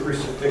it to the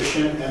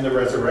crucifixion and the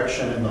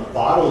resurrection and the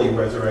bodily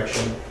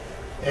resurrection.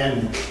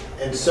 And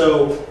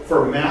so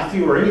for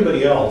Matthew or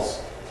anybody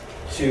else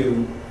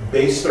to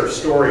base their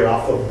story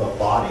off of the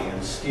body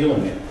and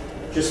stealing it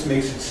just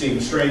makes it seem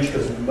strange,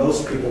 because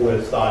most people would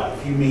have thought,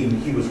 if you mean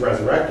he was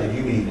resurrected,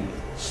 you mean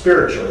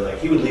spiritually, like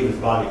he would leave his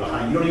body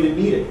behind. You don't even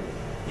need it.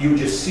 You would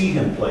just see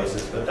him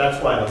places. But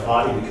that's why the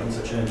body becomes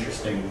such an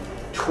interesting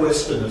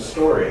twist in the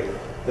story,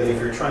 that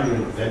if you're trying to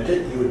invent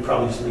it, you would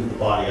probably just leave the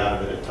body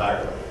out of it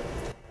entirely.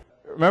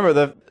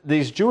 Remember,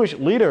 these Jewish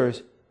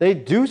leaders, they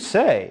do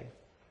say,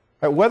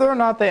 whether or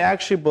not they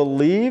actually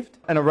believed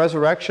in a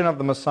resurrection of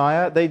the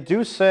Messiah, they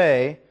do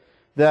say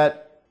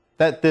that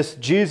this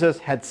Jesus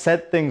had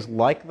said things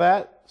like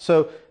that.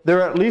 So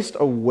they're at least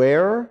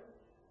aware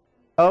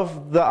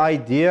of the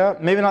idea,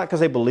 maybe not because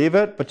they believe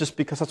it, but just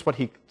because that's what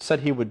he said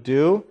he would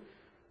do.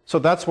 So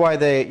that's why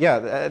they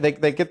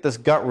get this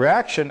gut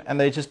reaction, and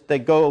they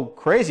go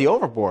crazy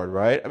overboard,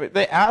 right? I mean,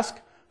 they ask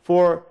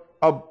for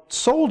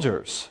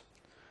soldiers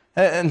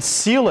and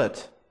seal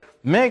it.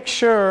 Make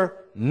sure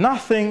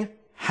nothing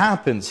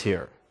happens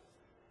here.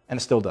 And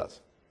it still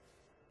does.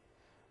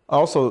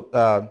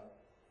 Also,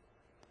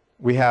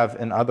 we have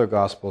in other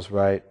Gospels,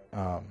 right,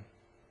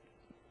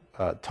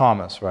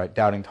 Thomas, right,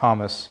 doubting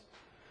Thomas,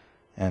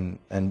 and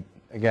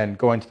again,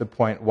 going to the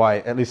point why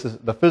at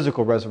least the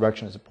physical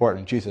resurrection is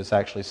important. Jesus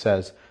actually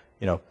says,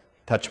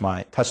 touch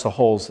the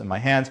holes in my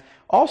hands.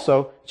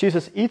 Also,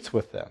 Jesus eats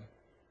with them.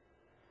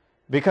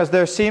 Because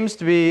there seems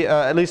to be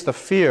at least a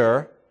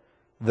fear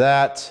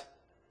that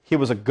he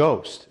was a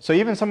ghost. So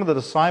even some of the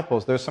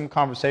disciples, there's some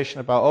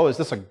conversation about, is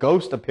this a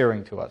ghost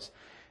appearing to us?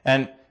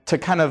 And to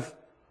kind of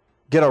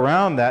get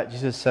around that,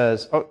 Jesus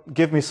says,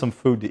 give me some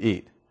food to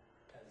eat.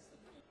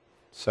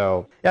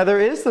 So, yeah, there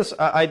is this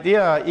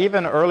idea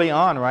even early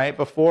on, right,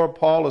 before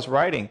Paul is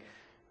writing.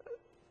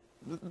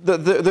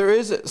 There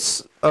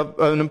is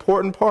an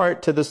important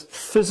part to this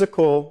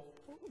physical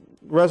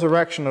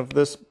resurrection of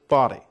this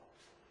body.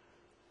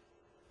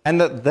 And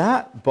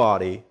that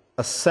body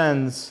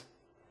ascends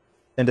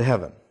into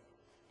heaven.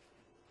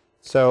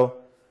 So,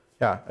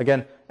 yeah,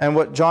 again, and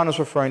what John is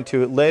referring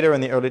to, later in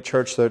the early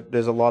church,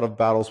 there's a lot of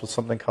battles with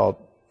something called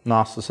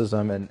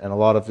Gnosticism and a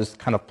lot of this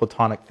kind of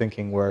Platonic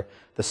thinking where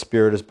the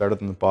spirit is better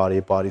than the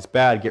body's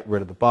bad, get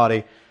rid of the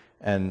body,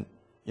 and,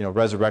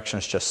 resurrection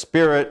is just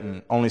spirit,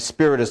 and only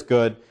spirit is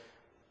good.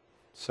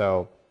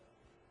 So,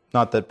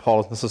 not that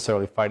Paul is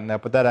necessarily fighting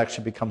that, but that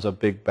actually becomes a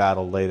big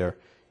battle later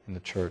in the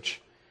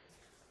church.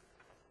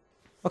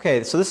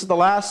 Okay, so this is the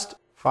last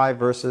 5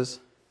 verses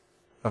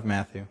of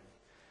Matthew.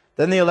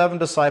 Then the 11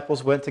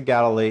 disciples went to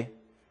Galilee,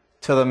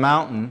 to the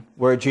mountain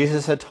where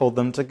Jesus had told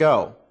them to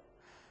go.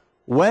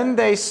 When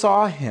they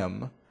saw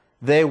him,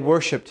 they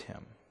worshipped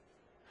him,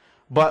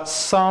 but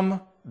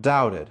some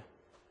doubted.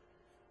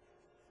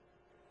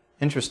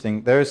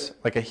 Interesting, there's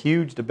like a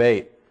huge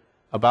debate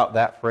about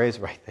that phrase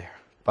right there,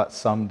 but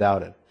some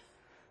doubted.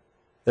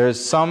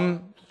 There's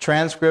some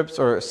transcripts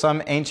or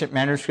some ancient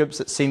manuscripts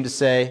that seem to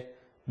say,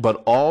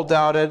 but all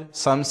doubted.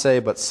 Some say,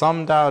 but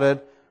some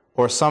doubted.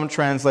 Or some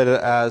translate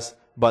it as,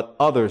 but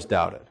others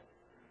doubted.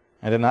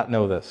 I did not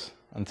know this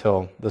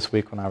until this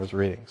week when I was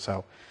reading.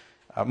 So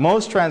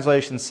most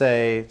translations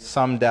say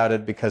some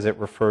doubted because it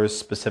refers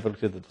specifically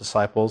to the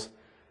disciples. It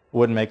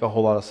wouldn't make a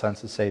whole lot of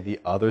sense to say the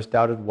others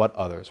doubted. What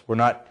others? We're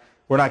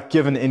not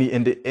given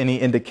any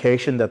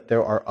indication that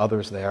there are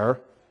others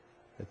there.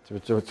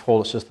 We're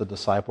told it's just the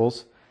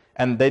disciples.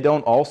 And they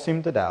don't all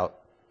seem to doubt.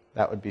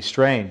 That would be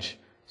strange.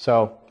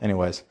 So,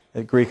 anyways,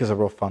 Greek is a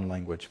real fun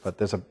language, but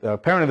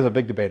apparently there's a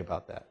big debate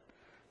about that.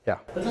 Yeah.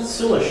 But that's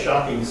still a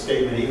shocking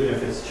statement, even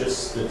if it's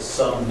just that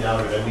some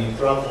doubted. I mean,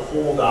 throughout the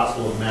whole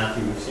Gospel of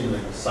Matthew, we've seen the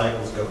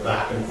disciples go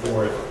back and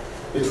forth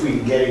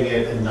between getting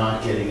it and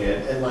not getting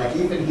it. And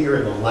even here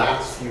in the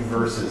last few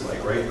verses,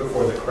 right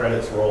before the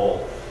credits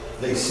roll,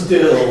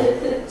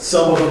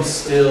 some of them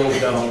still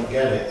don't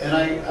get it. And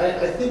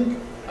I think,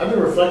 I've been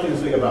reflecting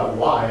this week about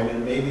why. I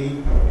mean,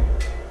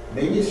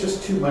 maybe it's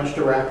just too much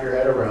to wrap your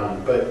head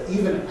around. But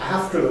even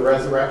after the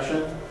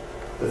resurrection,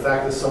 the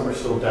fact that some are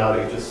still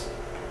doubting, just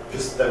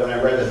that when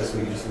I read that this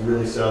week, it just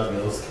really stood out to me.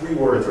 Those 3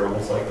 words are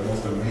almost like the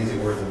most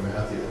amazing words in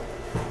Matthew.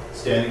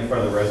 Standing in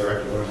front of the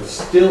resurrected Lord, there's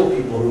still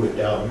people who would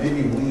doubt.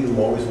 Maybe we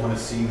who always want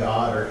to see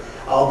God, or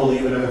I'll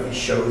believe in him if he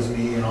shows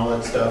me and all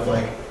that stuff.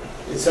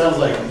 It sounds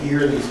like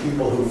here these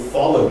people who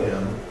followed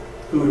him,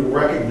 who would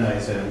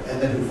recognize him,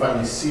 and then who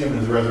finally see him in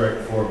his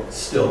resurrected form,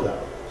 still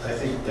doubt. I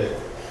think that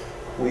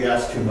we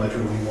ask too much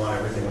when we want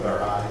everything with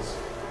our eyes.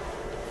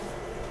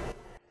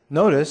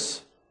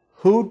 Notice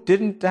who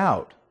didn't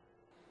doubt.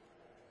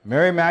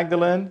 Mary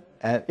Magdalene,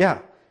 and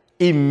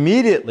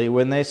immediately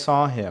when they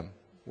saw him,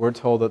 we're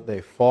told that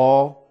they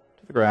fall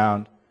to the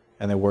ground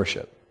and they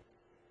worship.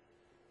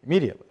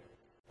 Immediately.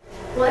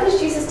 Why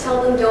does Jesus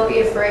tell them, don't be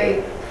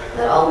afraid?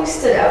 That always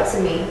stood out to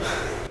me.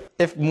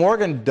 If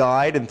Morgan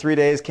died in 3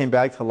 days, came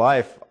back to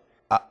life,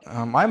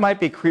 I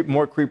might be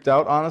more creeped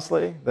out,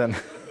 honestly, than...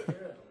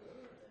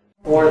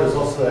 Or there's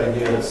also the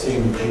idea of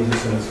seeing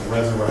Jesus in his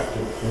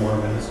resurrected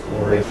form and his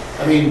glory.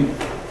 I mean,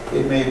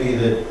 it may be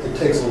that it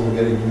takes a little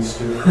getting used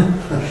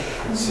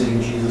to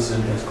seeing Jesus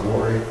in his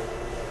glory.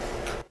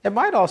 It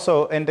might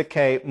also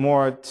indicate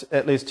more,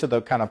 at least to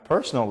the kind of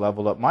personal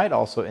level, it might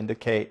also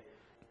indicate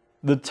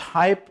the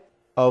type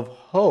of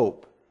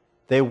hope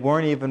they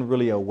weren't even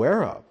really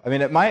aware of. I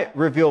mean, it might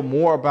reveal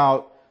more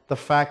about the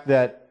fact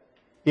that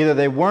either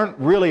they weren't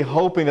really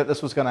hoping that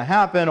this was going to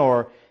happen,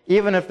 or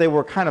even if they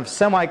were kind of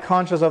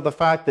semi-conscious of the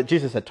fact that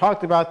Jesus had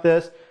talked about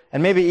this,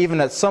 and maybe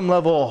even at some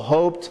level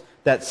hoped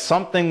that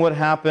something would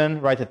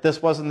happen, right, that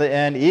this wasn't the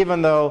end,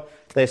 even though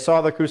they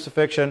saw the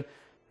crucifixion,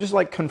 just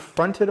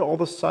confronted all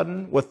of a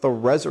sudden with the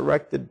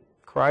resurrected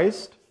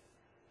Christ,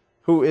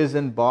 who is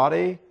in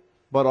body,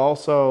 but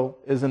also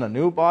is in a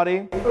new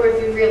body. Or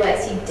if you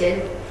realize he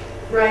did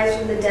rise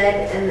from the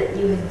dead and that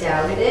you had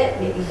doubted it,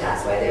 maybe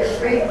that's why they're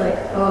afraid. Like,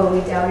 oh,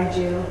 we doubted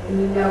you,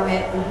 and you know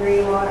it, and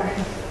here you are.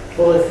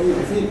 Well, if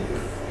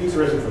he's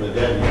risen from the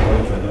dead and you're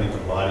going to anoint the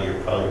body,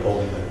 you're probably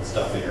holding the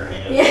stuff in your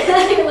hand.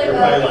 Yeah, you're like, They're oh,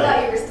 probably I thought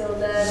like, you were still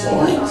dead.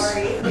 I'm "Zoinks."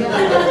 sorry. Yeah.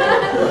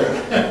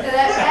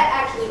 that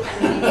actually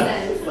kind of makes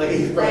sense. Like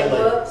he's probably Like,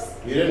 like, whoops.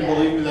 you didn't Yeah.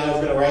 believe me that I was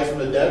going to rise from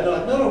the dead?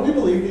 No, no, we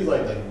believe. He's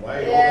like, then why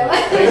are you Yeah.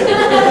 holding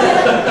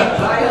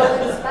Why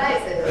open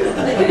spices?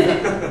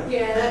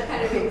 Yeah, that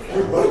kind of makes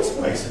sense. What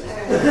spices? I'll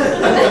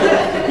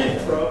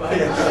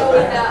go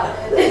with that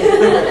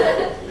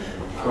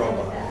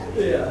one.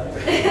 Yeah.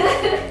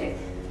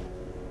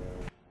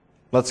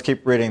 Let's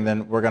keep reading,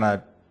 then we're going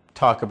to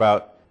talk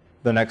about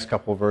the next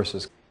couple of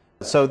verses.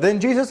 So then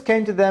Jesus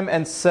came to them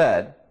and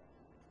said,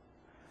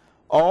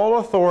 all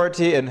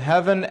authority in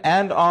heaven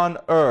and on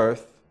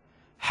earth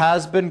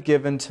has been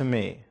given to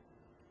me.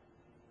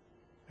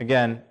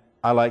 Again,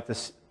 I like to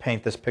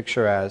paint this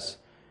picture as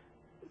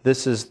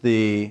this is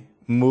the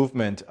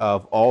movement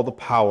of all the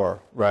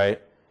power,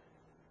 right?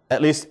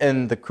 At least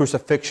in the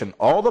crucifixion.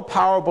 All the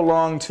power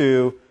belonged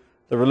to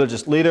the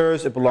religious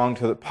leaders, it belonged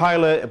to the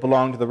Pilate, it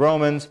belonged to the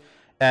Romans,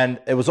 and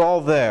it was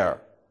all there.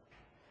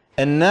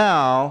 And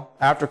now,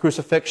 after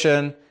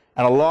crucifixion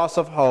and a loss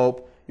of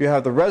hope, you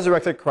have the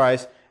resurrected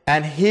Christ,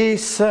 and he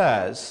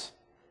says,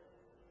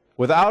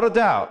 without a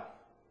doubt,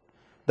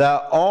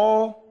 that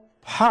all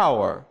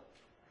power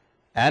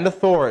and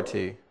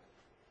authority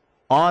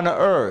on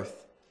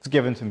earth is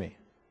given to me.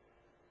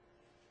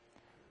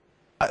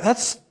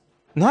 That's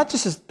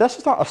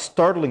just not a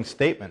startling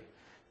statement.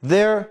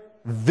 They're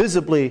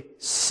visibly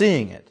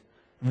seeing it.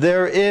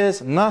 There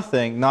is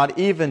nothing, not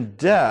even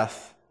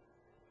death,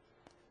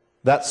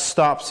 that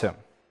stops him.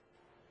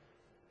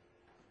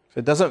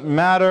 It doesn't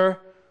matter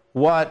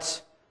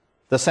what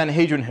the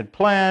Sanhedrin had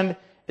planned.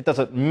 It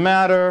doesn't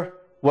matter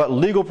what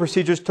legal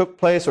procedures took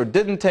place or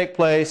didn't take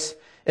place.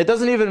 It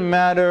doesn't even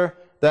matter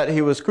that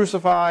he was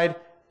crucified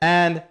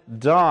and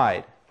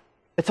died.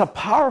 It's a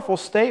powerful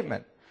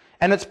statement.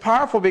 And it's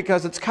powerful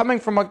because it's coming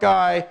from a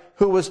guy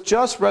who was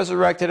just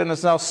resurrected and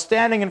is now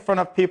standing in front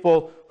of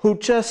people who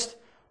just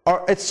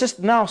are, it's just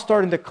now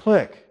starting to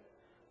click.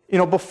 You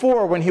know,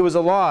 before, when he was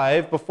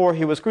alive, before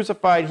he was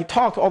crucified, he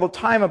talked all the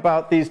time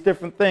about these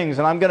different things,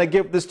 and I'm going to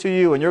give this to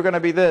you, and you're going to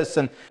be this,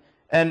 and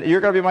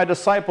you're going to be my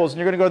disciples, and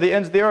you're going to go to the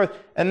ends of the earth.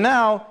 And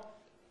now,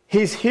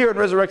 he's here in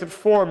resurrected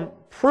form,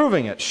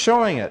 proving it,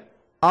 showing it.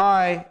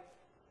 I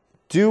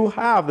do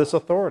have this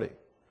authority.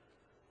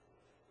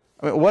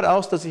 I mean, what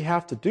else does he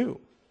have to do?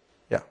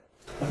 Yeah.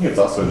 I think it's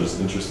also just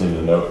interesting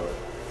to note,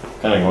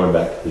 kind of going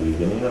back to the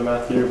beginning of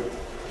Matthew,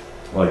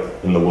 like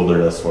in the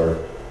wilderness where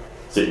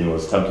Satan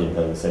was tempting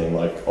him, saying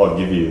like, I'll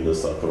give you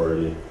this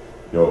authority, you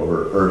know,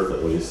 over earth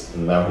at least.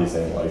 And now he's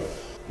saying like,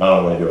 not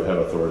only do I have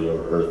authority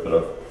over earth, but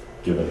I've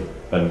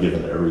been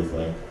given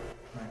everything.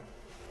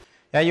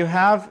 Yeah, you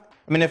have,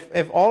 I mean,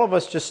 if all of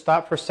us just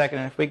stop for a second,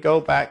 and if we go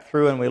back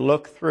through and we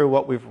look through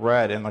what we've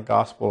read in the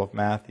Gospel of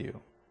Matthew,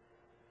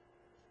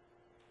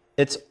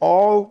 it's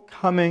all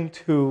coming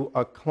to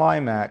a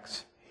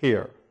climax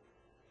here,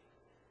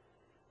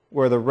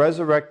 where the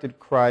resurrected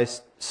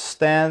Christ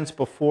stands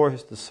before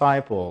his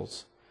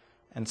disciples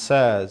and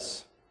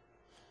says,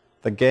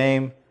 the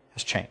game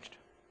has changed.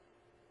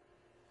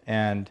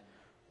 And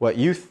what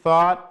you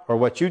thought or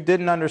what you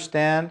didn't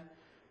understand,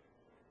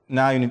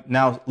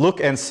 now look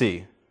and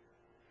see.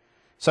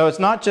 So it's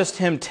not just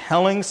him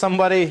telling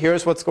somebody,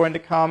 here's what's going to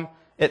come.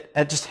 It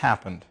just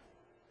happened.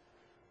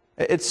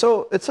 It's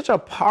such a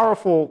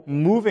powerful,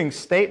 moving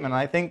statement.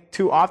 I think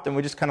too often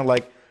we just kind of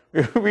like,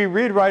 we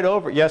read right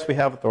over it. Yes, we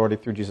have authority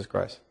through Jesus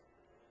Christ.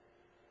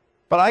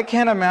 But I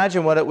can't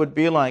imagine what it would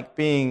be like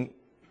being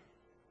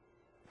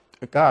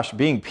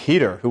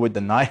Peter, who would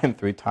deny him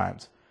 3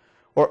 times.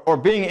 Or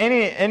being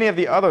any of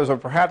the others, or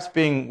perhaps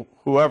being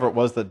whoever it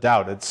was that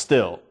doubted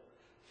still.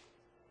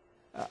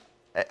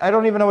 I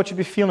don't even know what you'd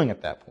be feeling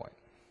at that point.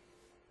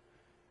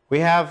 We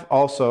have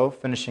also,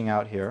 finishing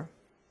out here,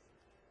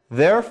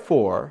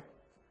 therefore,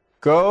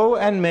 go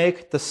and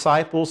make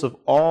disciples of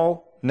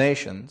all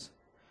nations,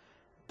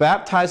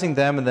 baptizing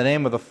them in the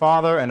name of the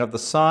Father and of the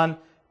Son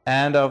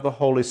and of the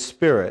Holy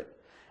Spirit,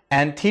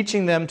 and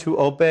teaching them to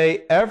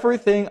obey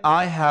everything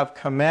I have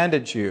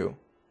commanded you.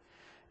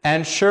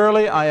 And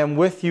surely I am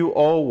with you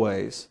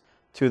always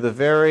to the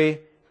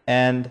very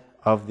end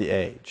of the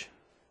age.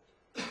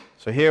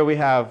 So here we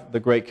have the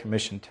Great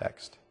Commission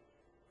text.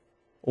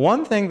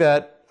 One thing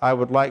that I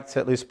would like to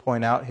at least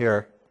point out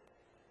here,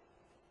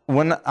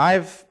 when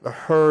I've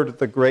heard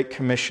the Great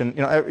Commission,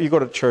 you know, you go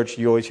to church,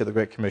 you always hear the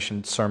Great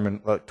Commission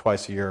sermon like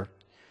twice a year.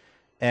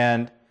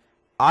 And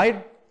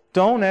I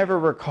don't ever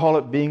recall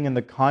it being in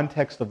the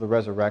context of the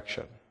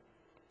resurrection.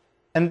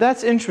 And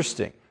that's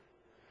interesting.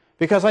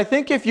 Because I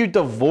think if you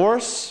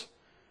divorce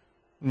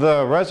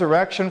the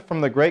resurrection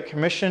from the Great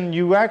Commission,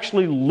 you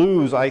actually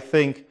lose, I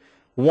think,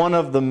 one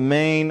of the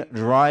main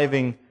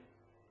driving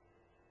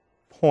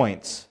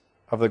points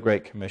of the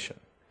Great Commission.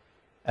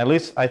 At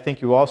least I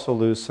think you also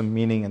lose some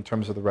meaning in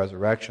terms of the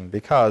resurrection,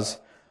 because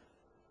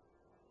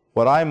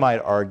what I might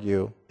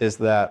argue is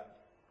that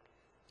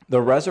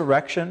the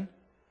resurrection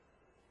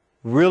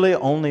really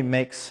only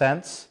makes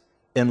sense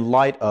in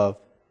light of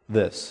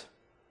this.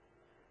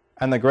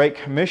 And the Great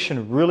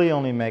Commission really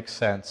only makes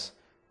sense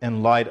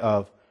in light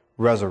of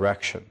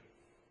resurrection.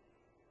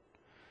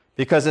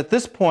 Because at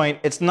this point,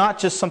 it's not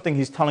just something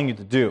he's telling you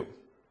to do.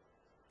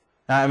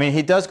 Now, I mean,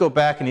 he does go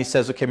back and he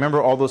says, okay,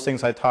 remember all those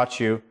things I taught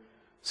you?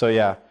 So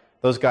yeah,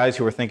 those guys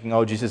who were thinking,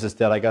 oh, Jesus is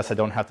dead, I guess I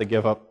don't have to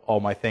give up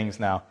all my things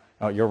now.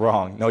 No, you're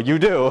wrong. No, you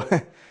do.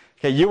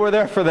 Okay, you were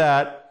there for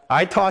that.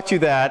 I taught you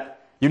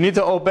that. You need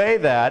to obey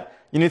that.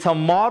 You need to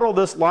model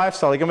this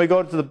lifestyle. Like when we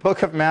go to the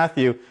book of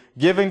Matthew,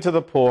 giving to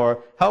the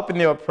poor, helping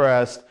the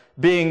oppressed,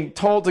 being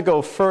told to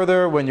go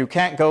further when you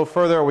can't go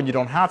further or when you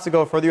don't have to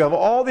go further. You have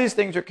all these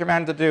things you're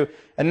commanded to do.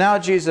 And now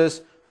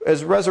Jesus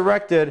is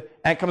resurrected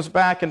and comes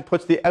back and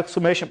puts the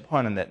exclamation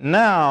point in it.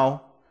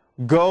 Now,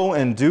 go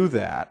and do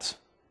that.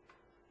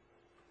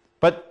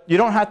 But you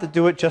don't have to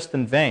do it just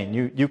in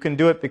vain. You can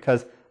do it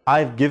because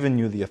I've given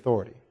you the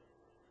authority.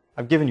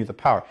 I've given you the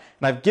power.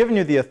 And I've given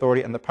you the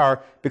authority and the power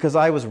because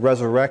I was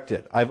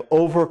resurrected. I've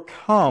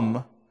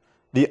overcome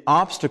the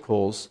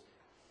obstacles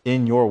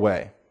in your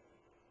way.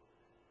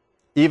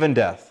 Even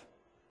death,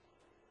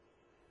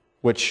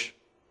 which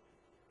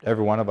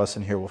every one of us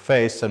in here will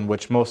face, and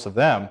which most of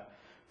them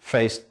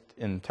faced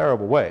in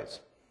terrible ways.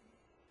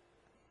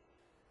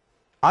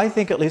 I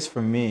think, at least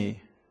for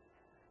me,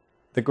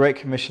 the Great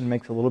Commission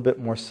makes a little bit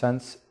more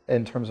sense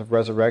in terms of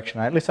resurrection.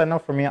 At least I know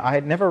for me, I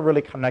had never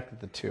really connected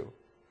the two.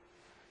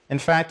 In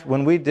fact,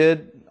 when we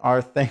did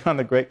our thing on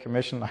the Great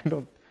Commission,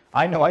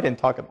 I know I didn't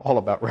talk at all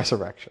about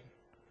resurrection.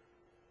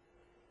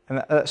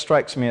 And that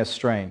strikes me as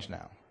strange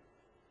now.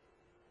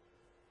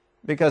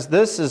 Because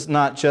this is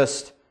not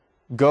just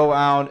go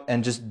out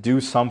and just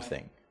do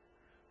something.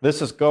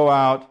 This is go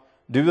out,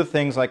 do the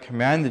things I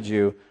commanded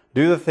you,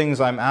 do the things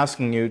I'm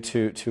asking you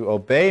to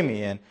obey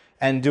me in,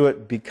 and do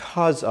it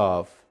because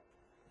of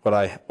what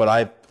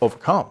I've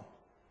overcome.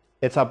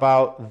 It's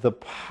about the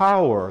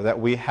power that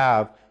we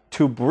have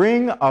to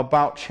bring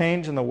about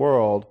change in the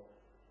world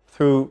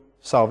through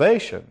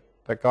salvation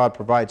that God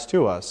provides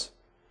to us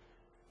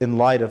in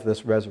light of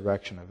this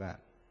resurrection event.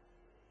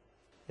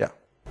 Yeah.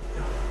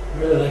 I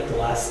really like the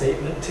last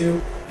statement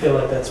too. I feel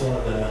like that's one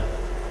of the,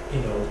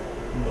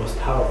 most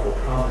powerful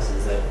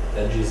promises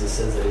that Jesus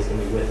says that he's going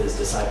to be with his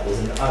disciples.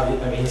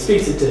 And he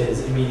speaks it to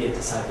his immediate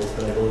disciples,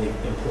 but I believe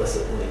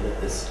implicitly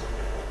that this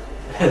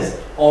has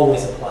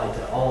always applied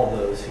to all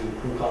those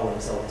who call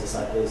themselves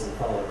disciples and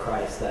follow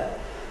Christ. That,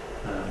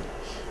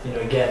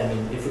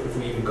 again, if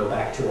we even go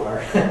back to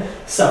our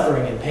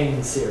suffering and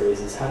pain series,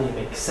 is how do you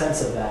make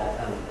sense of that?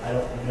 I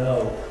don't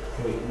know.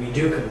 We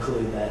do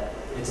conclude that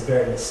it's a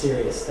very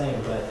mysterious thing,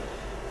 but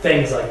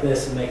things like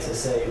this makes us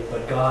say,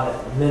 but God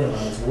at minimum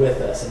is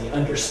with us, and he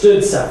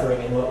understood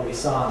suffering and what we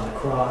saw on the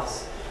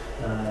cross,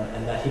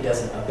 and that he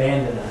doesn't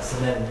abandon us.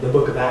 And then the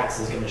book of Acts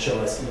is going to show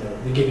us,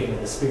 the giving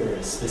of the Spirit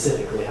is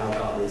specifically how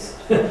God is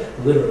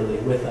literally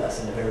with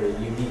us in a very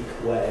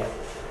unique way.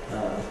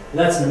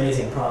 That's an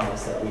amazing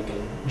promise that we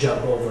can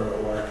jump over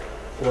or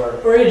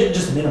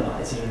just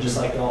minimize, just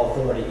like all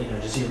authority,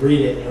 just you read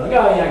it and you're like,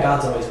 oh yeah,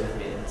 God's always with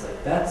me. And it's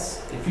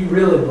like, if you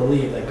really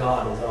believe that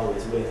God is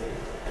always with you,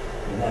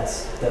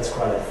 that's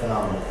quite a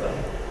phenomenal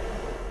thing.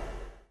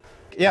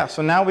 Yeah,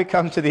 so now we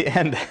come to the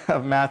end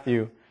of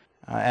Matthew.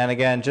 And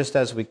again, just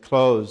as we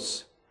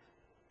close,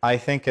 I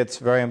think it's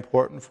very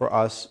important for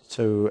us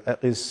to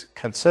at least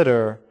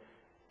consider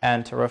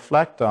and to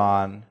reflect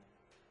on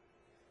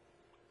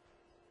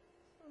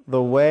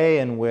the way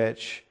in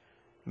which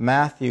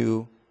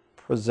Matthew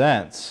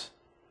presents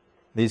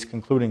these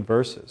concluding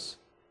verses.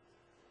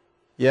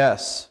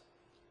 Yes,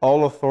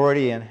 all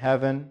authority in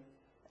heaven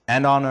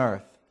and on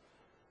earth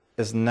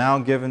is now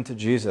given to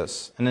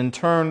Jesus. And in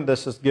turn,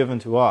 this is given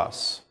to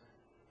us.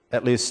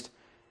 At least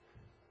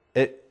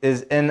it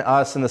is in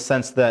us in the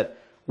sense that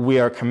we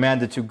are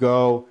commanded to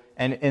go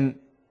and in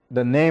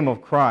the name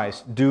of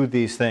Christ do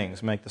these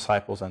things, make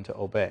disciples and to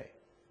obey.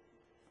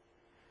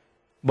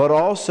 But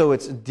also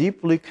it's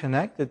deeply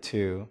connected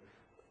to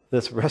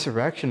this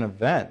resurrection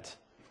event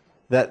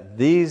that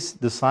these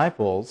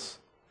disciples,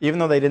 even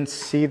though they didn't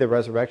see the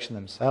resurrection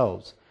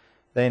themselves,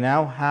 they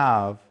now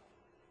have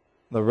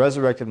the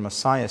resurrected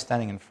Messiah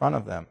standing in front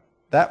of them.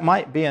 That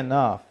might be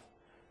enough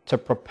to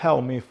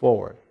propel me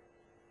forward.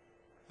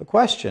 The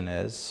question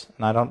is,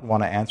 and I don't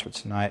want to answer it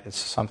tonight, it's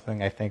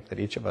something I think that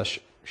each of us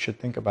should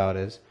think about,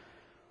 is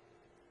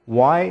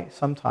why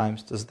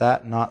sometimes does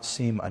that not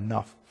seem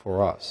enough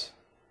for us?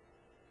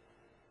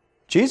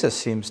 Jesus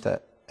seems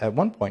to, at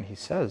one point he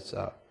says,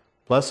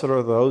 blessed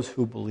are those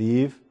who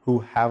believe who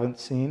haven't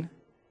seen.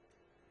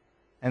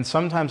 And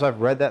sometimes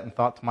I've read that and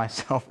thought to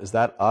myself, is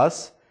that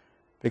us?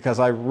 Because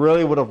I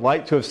really would have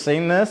liked to have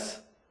seen this.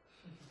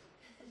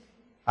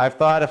 I've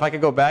thought if I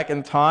could go back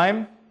in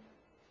time,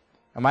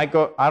 I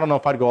don't know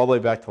if I'd go all the way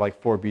back to like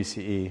 4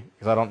 BCE,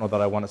 because I don't know that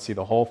I want to see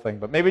the whole thing,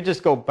 but maybe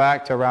just go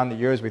back to around the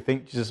years we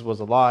think Jesus was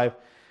alive,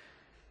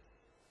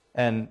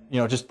 and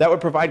just that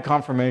would provide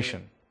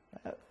confirmation.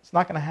 It's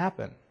not going to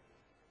happen.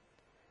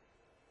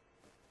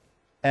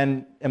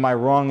 And am I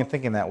wrong in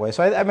thinking that way?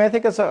 So I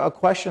think it's a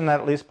question that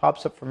at least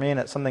pops up for me, and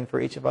it's something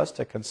for each of us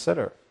to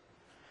consider.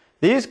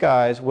 These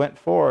guys went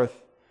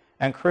forth,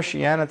 and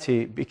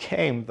Christianity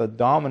became the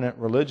dominant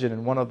religion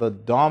and one of the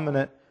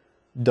dominant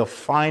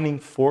defining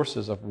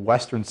forces of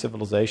Western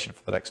civilization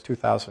for the next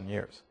 2,000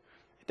 years.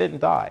 It didn't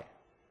die.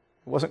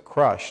 It wasn't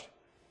crushed.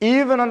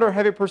 Even under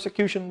heavy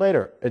persecution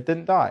later, it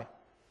didn't die.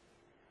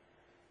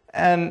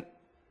 And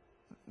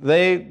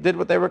they did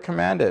what they were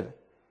commanded.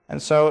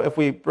 And so if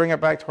we bring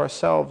it back to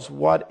ourselves,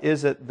 what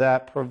is it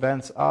that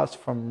prevents us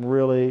from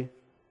really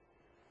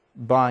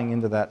buying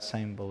into that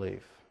same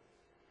belief?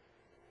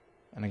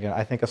 And again,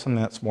 I think it's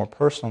something that's more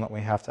personal that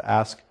we have to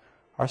ask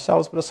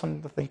ourselves, but it's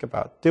something to think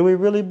about. Do we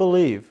really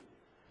believe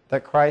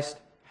that Christ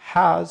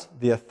has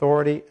the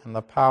authority and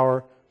the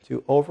power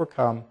to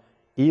overcome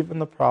even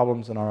the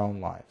problems in our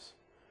own lives?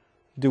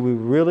 Do we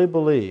really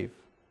believe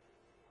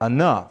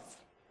enough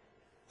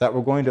that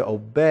we're going to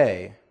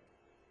obey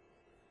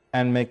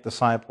and make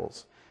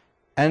disciples?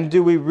 And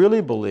do we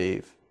really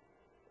believe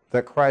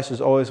that Christ is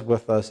always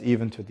with us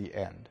even to the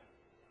end?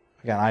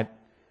 Again,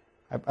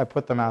 I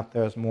put them out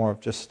there as more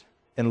of just,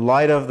 in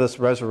light of this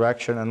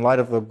resurrection, in light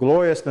of the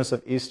gloriousness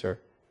of Easter,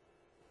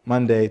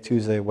 Monday,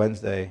 Tuesday,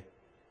 Wednesday,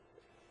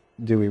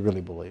 do we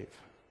really believe?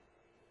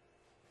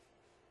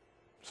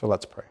 So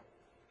let's pray.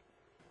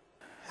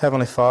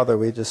 Heavenly Father,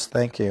 we just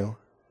thank you,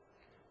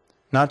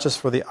 not just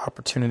for the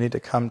opportunity to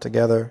come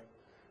together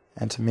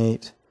and to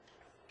meet.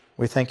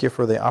 We thank you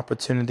for the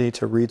opportunity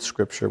to read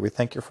Scripture. We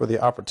thank you for the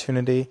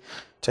opportunity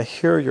to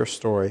hear your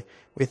story.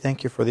 We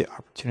thank you for the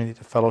opportunity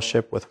to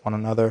fellowship with one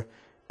another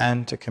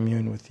and to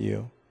commune with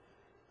you.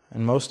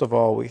 And most of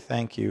all, we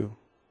thank you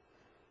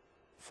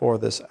for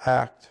this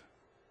act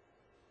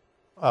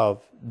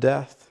of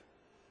death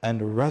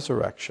and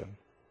resurrection.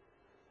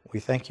 We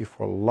thank you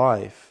for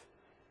life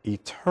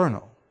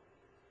eternal.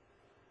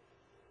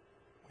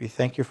 We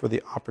thank you for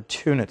the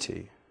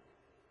opportunity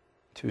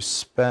to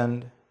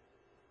spend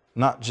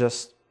not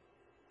just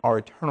our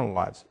eternal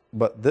lives,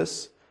 but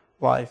this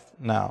life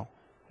now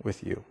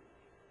with you.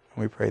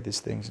 And we pray these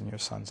things in your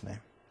Son's name.